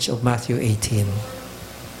language of Matthew 18.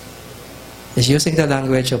 It's using the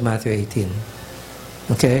language of Matthew 18.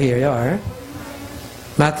 Okay, here you are.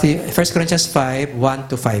 1 Corinthians 5, 1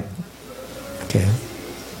 to 5. Okay.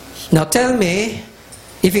 Now tell me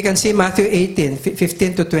if you can see Matthew 18,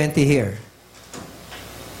 15 to 20 here.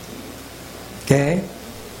 Okay?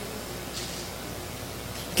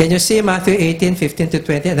 Can you see Matthew 18, 15 to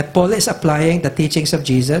 20? And Paul is applying the teachings of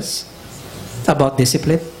Jesus about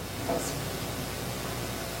discipline.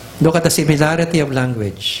 Look at the similarity of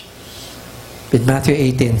language with Matthew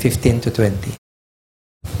 18, 15 to 20.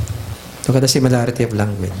 Look at the similarity of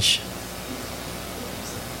language.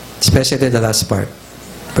 Especially the last part,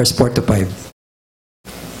 verse 4 to 5.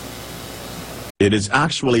 It is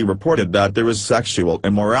actually reported that there is sexual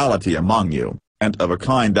immorality among you, and of a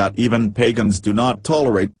kind that even pagans do not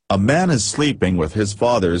tolerate. A man is sleeping with his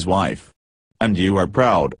father's wife. And you are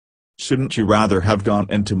proud. Shouldn't you rather have gone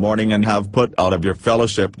into mourning and have put out of your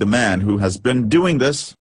fellowship the man who has been doing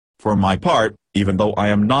this? For my part, even though I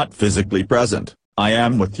am not physically present, I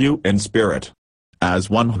am with you in spirit. As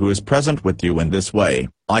one who is present with you in this way,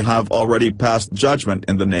 I have already passed judgment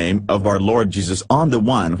in the name of our Lord Jesus on the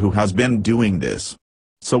one who has been doing this.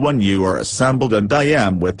 So when you are assembled and I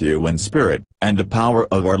am with you in spirit, and the power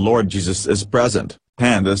of our Lord Jesus is present,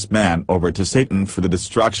 hand this man over to Satan for the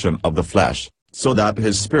destruction of the flesh, so that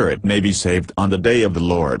his spirit may be saved on the day of the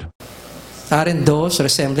Lord. Aren't those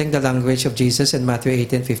resembling the language of Jesus in Matthew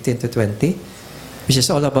 18, 15 to 20, which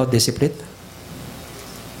is all about discipline?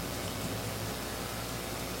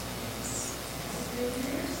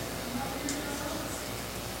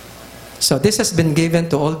 So this has been given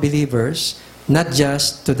to all believers, not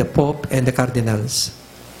just to the Pope and the cardinals.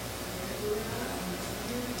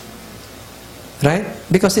 Right?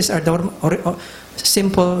 Because these are the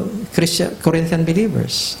simple Christian Corinthian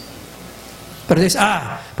believers. But this,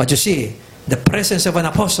 but you see, the presence of an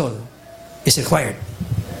apostle is required.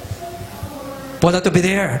 Paul had to be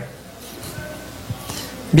there.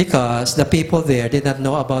 Because the people there did not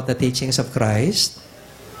know about the teachings of Christ.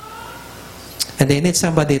 And they need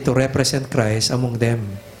somebody to represent Christ among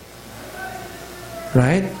them.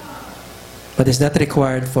 Right? But is that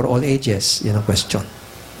required for all ages? Question.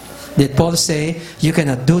 Did Paul say, you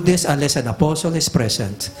cannot do this unless an apostle is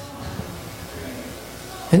present?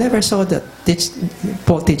 I never saw that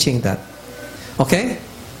Paul teaching that. Okay?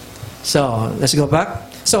 So, let's go back.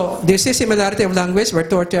 So, do you see similarity of language where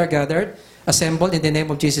 2 or 3 are gathered, assembled in the name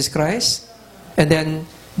of Jesus Christ? And then,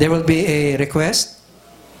 there will be a request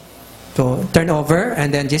to turn over,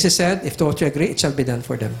 and then Jesus said, if 2 or 3 agree, it shall be done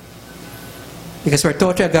for them. Because where 2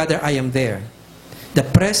 or 3 are gathered, I am there. The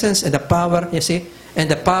presence and the power, you see, and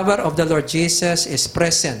the power of the Lord Jesus is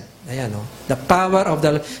present. Ayan, no? The power of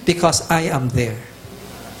the Lord, because I am there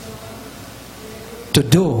to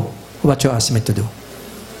do what you ask me to do.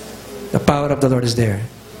 The power of the Lord is there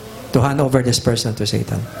to hand over this person to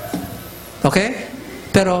Satan. Okay?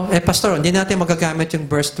 Pero, Pastor, hindi natin magagamit yung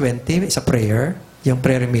verse 20 sa prayer, yung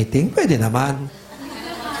prayer meeting. Pwede naman.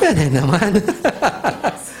 Pwede naman.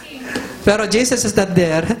 Pero Jesus is not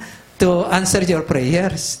there to answer your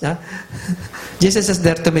prayers. Jesus is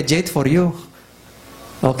there to mediate for you.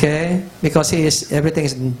 Okay? Because everything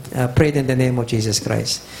is prayed in the name of Jesus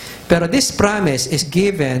Christ. Pero this promise is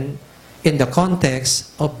given in the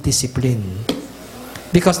context of discipline.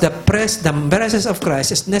 Because the presence of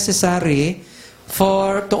Christ is necessary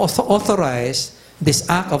to authorize this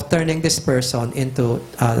act of turning this person into,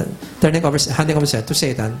 handing over to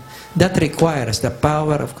Satan. That requires the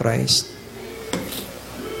power of Christ.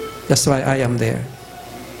 That's why I am there.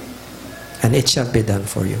 And it shall be done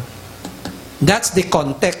for you. That's the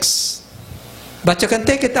context. But you can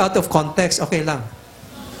take it out of context, okay lang.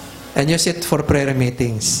 And use it for prayer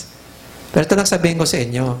meetings. Pero ito lang sabihin ko sa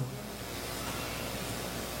inyo.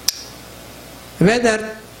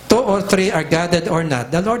 Whether 2 or 3 are gathered or not,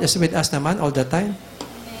 the Lord is with us naman all the time.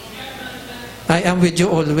 I am with you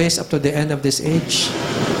always up to the end of this age.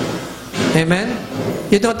 Amen?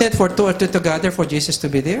 You don't need for 2 or 3 to gather for Jesus to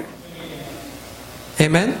be there.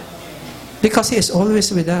 Amen? Because He is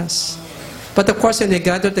always with us. But of course, when we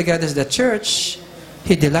gather together as the church,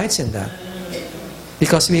 He delights in that.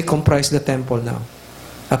 Because we comprise the temple now,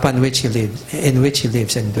 upon which He lives, in which He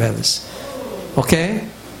lives and dwells. Okay?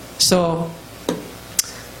 So,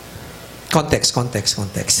 context.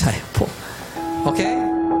 Okay?